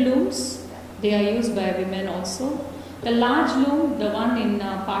 The pit looms, they are used by women also. The large loom, the one in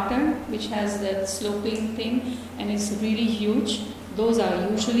Patan, which has that sloping thing, and it's really huge, those are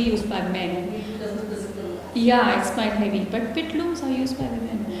usually used by men. Yeah, it's quite heavy, but pit looms are used by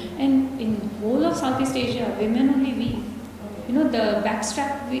women. And in whole of Southeast Asia, women only weave. The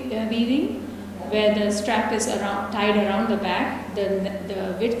backstrap weaving, where the strap is tied around the back,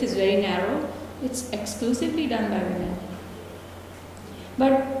 the width is very narrow, it's exclusively done by women.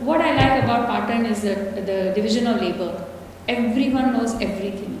 But what I like about Patan is the division of labor. Everyone knows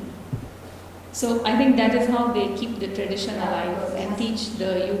everything. So I think that is how they keep the tradition alive and teach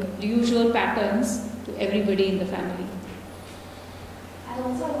the usual patterns to everybody in the family. And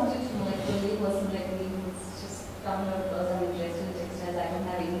also I wanted to know, like, for a person like me who's just come here because I'm interested in textiles,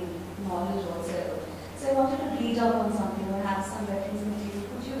 knowledge also. So I wanted to read up on something or have some reference material.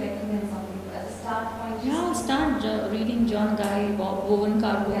 Could you recommend something as a start point? Yeah, start reading John Guy, Woven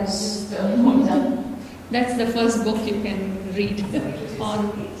Cargoes. That's the first book you can read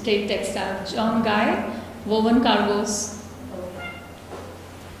on trade textile. John Guy, Woven Cargoes.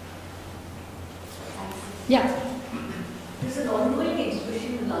 Yeah. There's an ongoing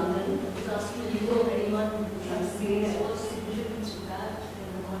exhibition in London. I was asking you or anyone who can say what significance to that in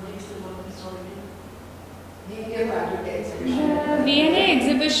the context of what we saw today. The V&A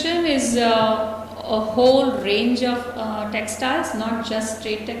exhibition is a whole range of textiles, not just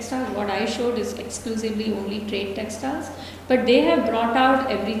trade textiles. What I showed is exclusively only trade textiles, but they have brought out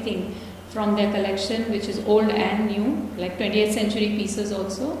everything from their collection, which is old and new, like 20th century pieces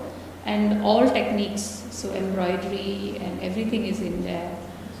also, and all techniques. So embroidery and everything is in there.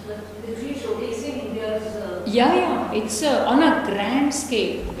 So they're really showcasing India's... Yeah, it's on a grand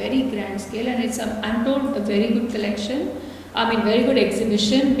scale, very grand scale, and it's, I'm told, a very good collection. I mean, very good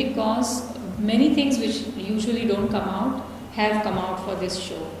exhibition, because many things which usually don't come out have come out for this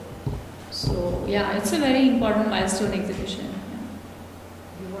show. So yeah, it's a very important milestone exhibition.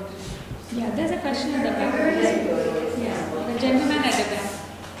 Yeah, there's a question at the back. Yeah, the gentleman at the back.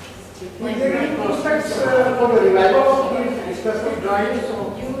 Is there any prospects for the revival of these specific drawings?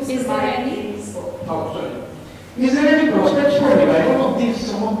 Is there any? Oh, sorry. Is there any prospects for revival of these,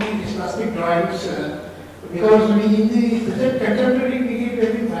 some of these specific drawings? Because we, in the present contemporary period, we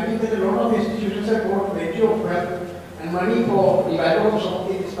have been finding that a lot of institutions have got plenty of wealth and money for revival of some of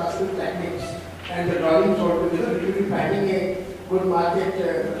these specific techniques and the drawings, or we will be finding a good market,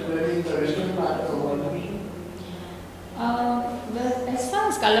 particularly in the western part of the world. Well, as far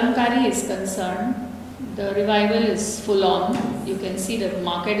as kalamkari is concerned, the revival is full on. You can see the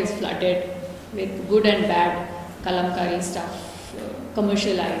market is flooded with good and bad kalamkari stuff,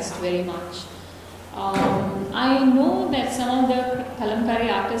 commercialized very much. I know that some of the kalamkari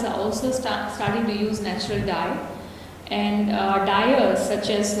artists are also starting to use natural dye, and dyers such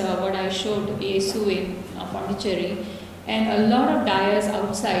as what I showed, Yesu in Pondicherry, and a lot of dyers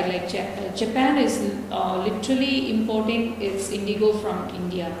outside, like Japan is literally importing its indigo from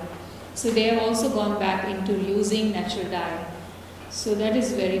India. So they have also gone back into using natural dye. So that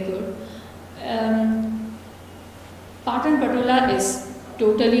is very good. Patan Patola is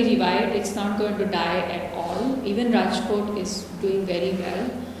totally revived. It's not going to die at all. Even Rajkot is doing very well.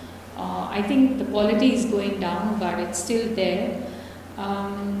 I think the quality is going down, but it's still there.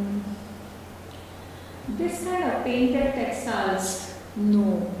 This kind of painted textiles,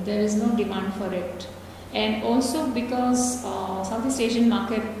 no, there is no demand for it. And also because Southeast Asian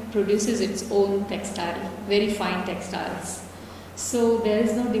market produces its own textile, very fine textiles. So there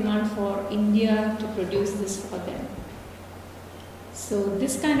is no demand for India to produce this for them. So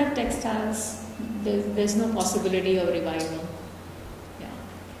this kind of textiles, there's no possibility of revival. Yeah.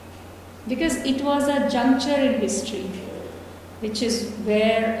 Because it was a juncture in history, which is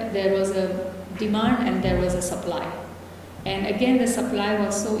where there was a demand and there was a supply. And again, the supply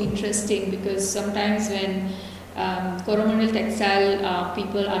was so interesting because sometimes when Coromandel textile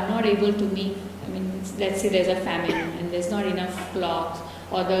people are not able to meet, I mean, let's say there's a famine and there's not enough cloth,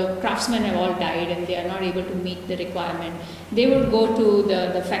 or the craftsmen have all died and they are not able to meet the requirement, they would go to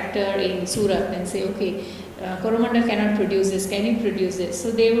the factor in Surat and say, okay, Coromandel cannot produce this, can you produce this?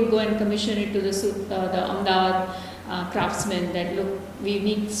 So they would go and commission it to the Ahmedabad craftsmen that, look, we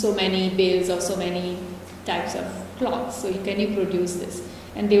need so many bales or so many types of cloth, so can you produce this?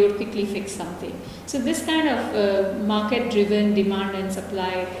 And they would quickly fix something. So this kind of market-driven demand and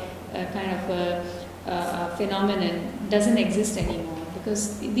supply kind of phenomenon doesn't exist anymore,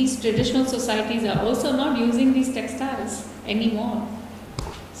 because these traditional societies are also not using these textiles anymore.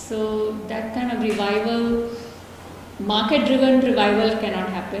 So that kind of revival, market-driven revival cannot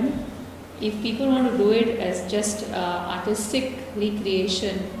happen. If people want to do it as just artistic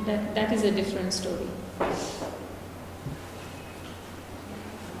recreation, that is a different story.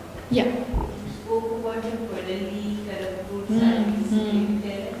 Yeah. You spoke about the Kodali Karapur.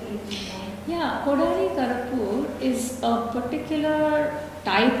 Yeah, Kodali Karapur is a particular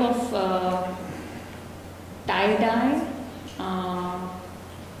type of tie-dye,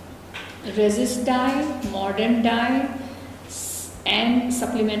 resist dye, modern dye, and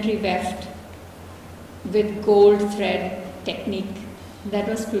supplementary weft with gold thread technique that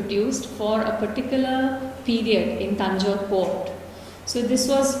was produced for a particular period in Tanjore port. So this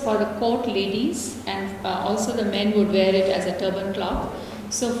was for the court ladies, and also the men would wear it as a turban cloth.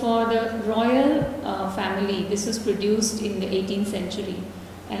 So for the royal family, this was produced in the 18th century,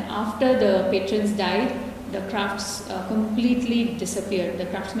 and after the patrons died, the crafts completely disappeared. The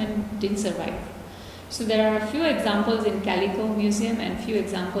craftsmen didn't survive. So there are a few examples in Calico Museum and few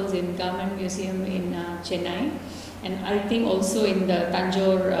examples in Government Museum in Chennai, and I think also in the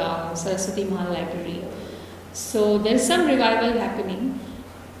Tanjore Saraswati Mahal Library. So there is some revival happening,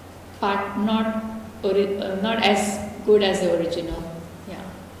 but not as good as the original. Yeah.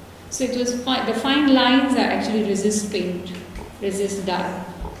 So it was the fine lines are actually resist paint, resist dye.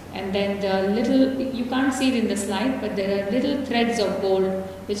 And then the little, you can't see it in the slide, but there are little threads of gold,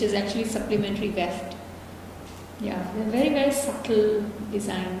 which is actually supplementary weft. Yeah, they're very, very subtle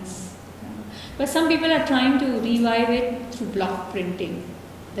designs. But some people are trying to revive it through block printing.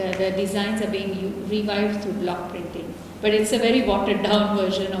 The designs are being revived through block printing. But it's a very watered down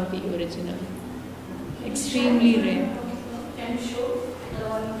version of the original. Extremely rare. Can you show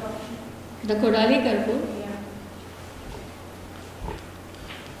the Kodali Karpur?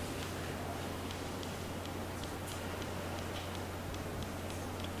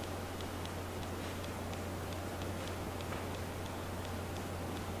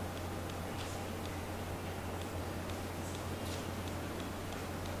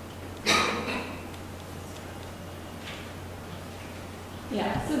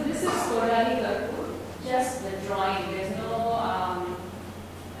 Yeah, so this is Kodali Karpur, just the drawing. There's no,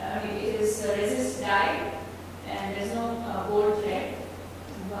 it is resist dye and there's no gold thread.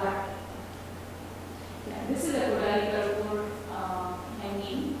 But yeah, this is a Kodali Karpur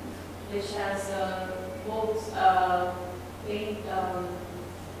hanging, which has both paint,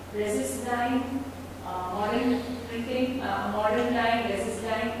 resist dyeing, modern printing, modern dyeing, resist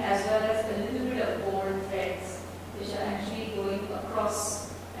dyeing, as well as a little bit of gold threads, which are actually going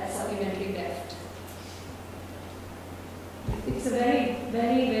across as supplementary weft. It's a very,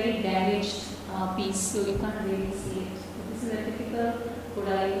 very, very damaged piece, so you can't really see it. This is a typical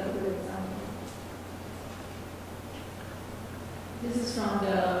Kodali Karpur example. This is from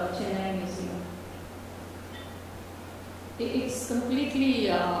the Chennai Museum. It's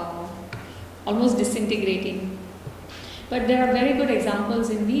completely almost disintegrating. But there are very good examples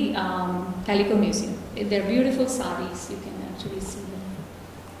in the Calico Museum. They're beautiful saris, you can actually see them.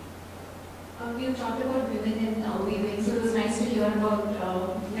 You talked about women in weaving, so it was nice to hear about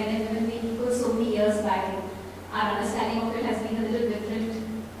men and women being equal so many years back. Our understanding of it has been a little different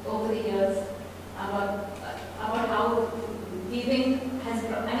over the years about how weaving has,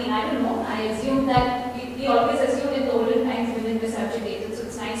 I don't know, I assume that we always assumed in the olden times women were subjugated, so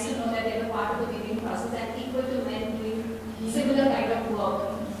it's nice to know that they were part of the weaving process and equal to men doing similar kind of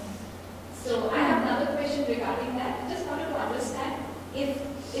work. So I have another question regarding that. I just wanted to understand if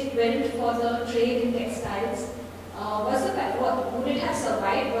it went for the trade in textiles, would it have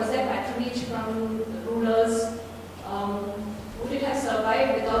survived? Was there patronage from rulers? Would it have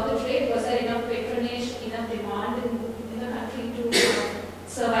survived without the trade? Was there enough patronage, enough demand in the country to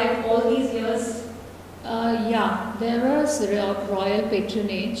survive all these years? Yeah, there was royal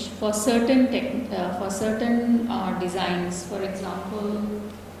patronage for certain designs. For example,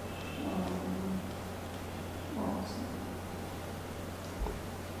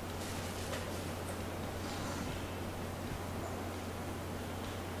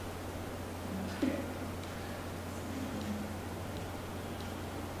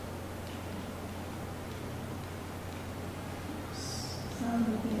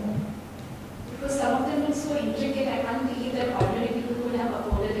 because some of them were so intricate, I can't believe that ordinary people could have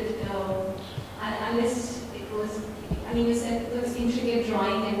afforded it unless it was, you said it was intricate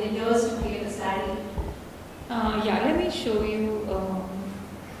drawing and then years to create a sari. Yeah, let me show you.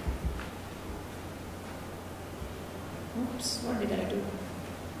 Oops, what did I do?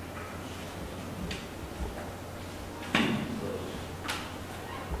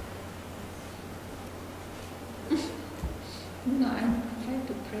 No, I'm trying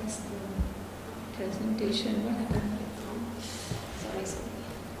to press the presentation. What happened? Sorry.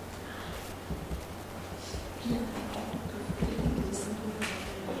 Yeah,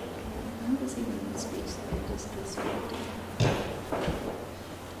 I'm just even in speech, so I just disconnected.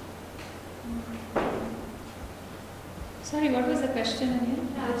 Sorry, what was the question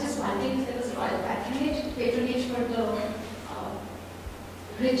again? I was just wondering if there was royal patronage for the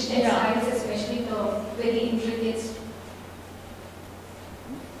rich textiles, especially the very intricate.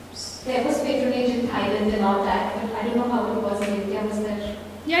 There was patronage in Thailand and all that, but I don't know how it was in India. Was there?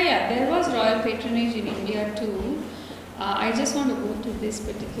 Yeah, there was royal patronage in India too. I just want to go to this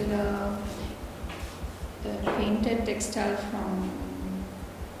particular the painted textile from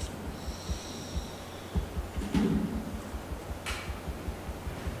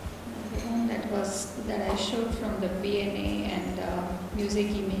the one that I showed from the BNA and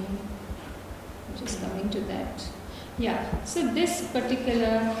Music Email. Just coming to that. Yeah, so this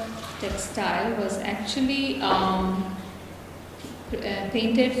particular textile was actually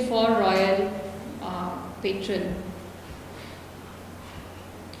painted for royal patron.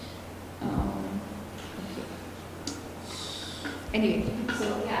 Okay. Anyway,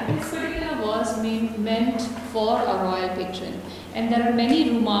 so yeah, this particular was meant for a royal patron, and there are many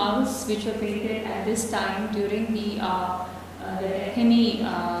rumals which were painted at this time during the Deccani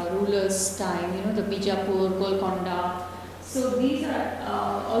rulers' time. You know, the Bijapur, Golconda. So these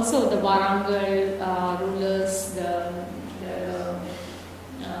are also the Warangal rulers, the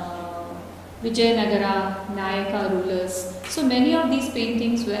Vijayanagara, Nayaka rulers. So many of these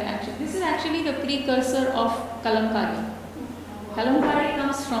paintings were actually, this is actually the precursor of Kalamkari. Kalamkari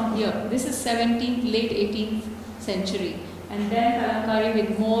comes from here. This is 17th, late 18th century. And then Kalamkari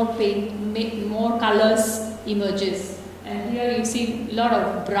with more paint, more colors emerges. And here you see a lot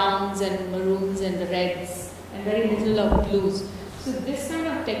of browns and maroons and the reds and very little of blues. So this kind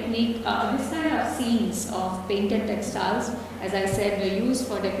of technique, this kind of scenes of painted textiles, as I said, were used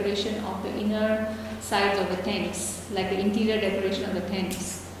for decoration of the inner sides of the tents, like the interior decoration of the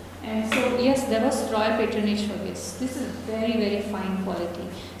tents. And so yes, there was royal patronage for this. This is very, very fine quality.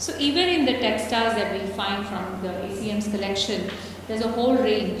 So even in the textiles that we find from the ACM's collection, there's a whole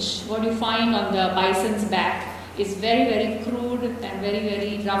range. What you find on the bison's back is very, very crude and very,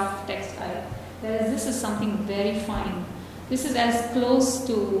 very rough textile. Whereas this is something very fine. This is as close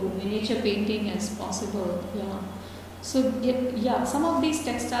to miniature painting as possible. Yeah. So yeah, some of these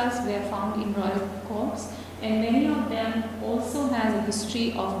textiles were found in royal courts, and many of them also has a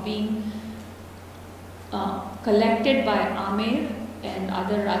history of being collected by Amer and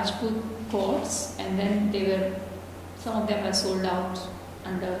other Rajput courts, and then some of them were sold out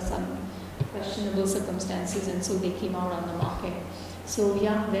under some questionable circumstances, and so they came out on the market. So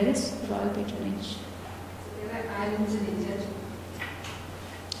yeah, there is royal patronage. There were islands in India too.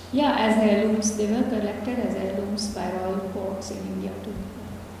 Yeah, as heirlooms. They were collected as heirlooms by royal courts in India too.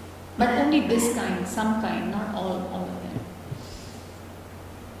 But only this kind, some kind, not all of them.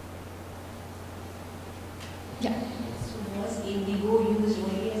 Yeah. So was indigo used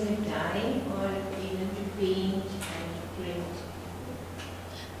only as a dye or even to paint and print?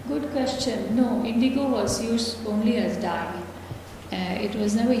 Good question. No, indigo was used only as dye. It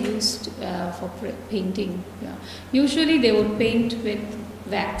was never used for painting. Yeah. Usually they would paint with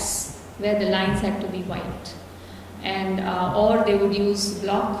wax, where the lines had to be white, and or they would use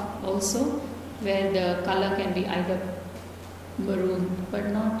block also, where the color can be either maroon, but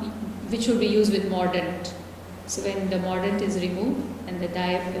not, which would be used with mordant. So when the mordant is removed and the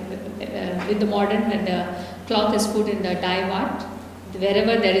dye, with the mordant, when the cloth is put in the dye vat,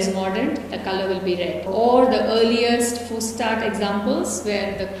 wherever there is mordant, the color will be red. Or the earliest Fustart examples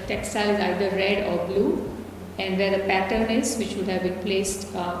where the textile is either red or blue, and where the pattern is, which would have been placed,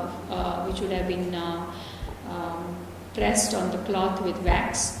 which would have been pressed on the cloth with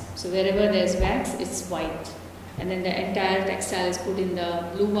wax. So wherever there is wax, it's white. And then the entire textile is put in the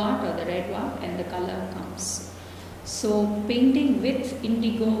blue vat or the red vat, and the color comes. So painting with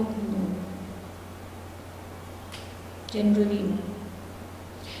indigo, no. Generally no.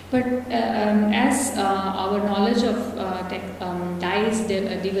 But as our knowledge of dyes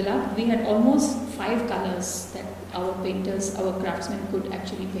developed, we had almost 5 colors that our painters, our craftsmen could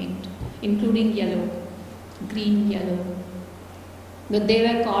actually paint, including yellow, green, yellow. But they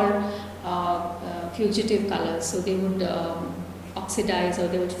were called fugitive colors, so they would oxidize or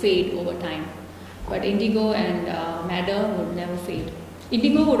they would fade over time. But indigo and madder would never fade.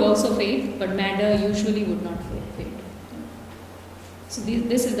 Indigo would also fade, but madder usually would not fade. So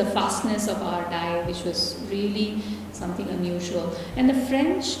this is the fastness of our dye, which was really something unusual. And the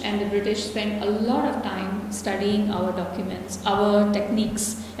French and the British spent a lot of time studying our documents, our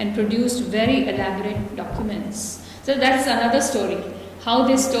techniques, and produced very elaborate documents. So that's another story. How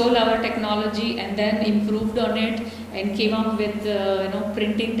they stole our technology and then improved on it and came up with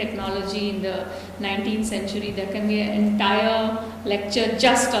printing technology in the 19th century. There can be an entire lecture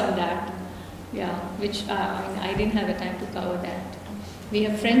just on that. Yeah, which I didn't have the time to cover that. We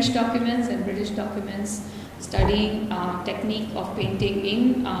have French documents and British documents studying technique of painting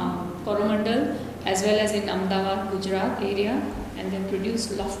in Coromandel as well as in Ahmedabad, Gujarat area, and then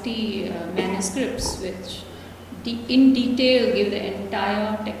produced lofty manuscripts which in detail give the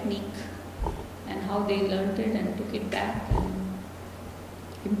entire technique and how they learned it and took it back and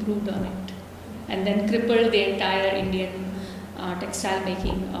improved on it, and then crippled the entire Indian textile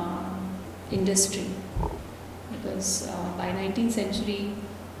making industry. Because by 19th century,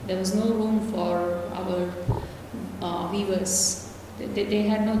 there was no room for our weavers. they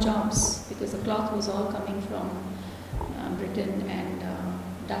had no jobs because the cloth was all coming from Britain and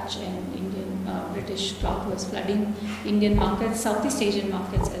Dutch and Indian, British cloth was flooding Indian markets, Southeast Asian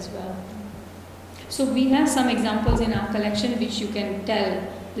markets as well. So we have some examples in our collection which you can tell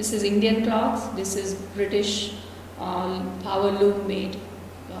this is Indian cloth, this is British power loom made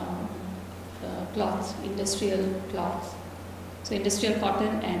cloth, industrial cloth. So industrial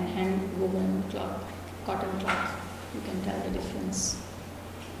cotton and hand woven cloth, cotton cloth, you can tell the difference.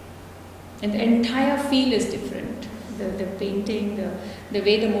 And the entire feel is different. The painting, the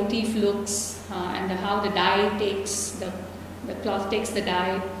way the motif looks, and how the dye takes, the cloth takes the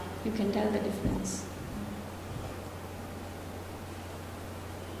dye, you can tell the difference.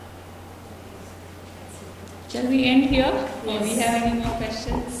 Shall we end here? Yes. Or we have any more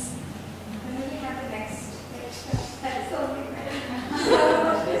questions? We have the next lecture.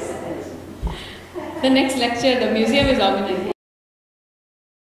 The next lecture, the museum is organizing.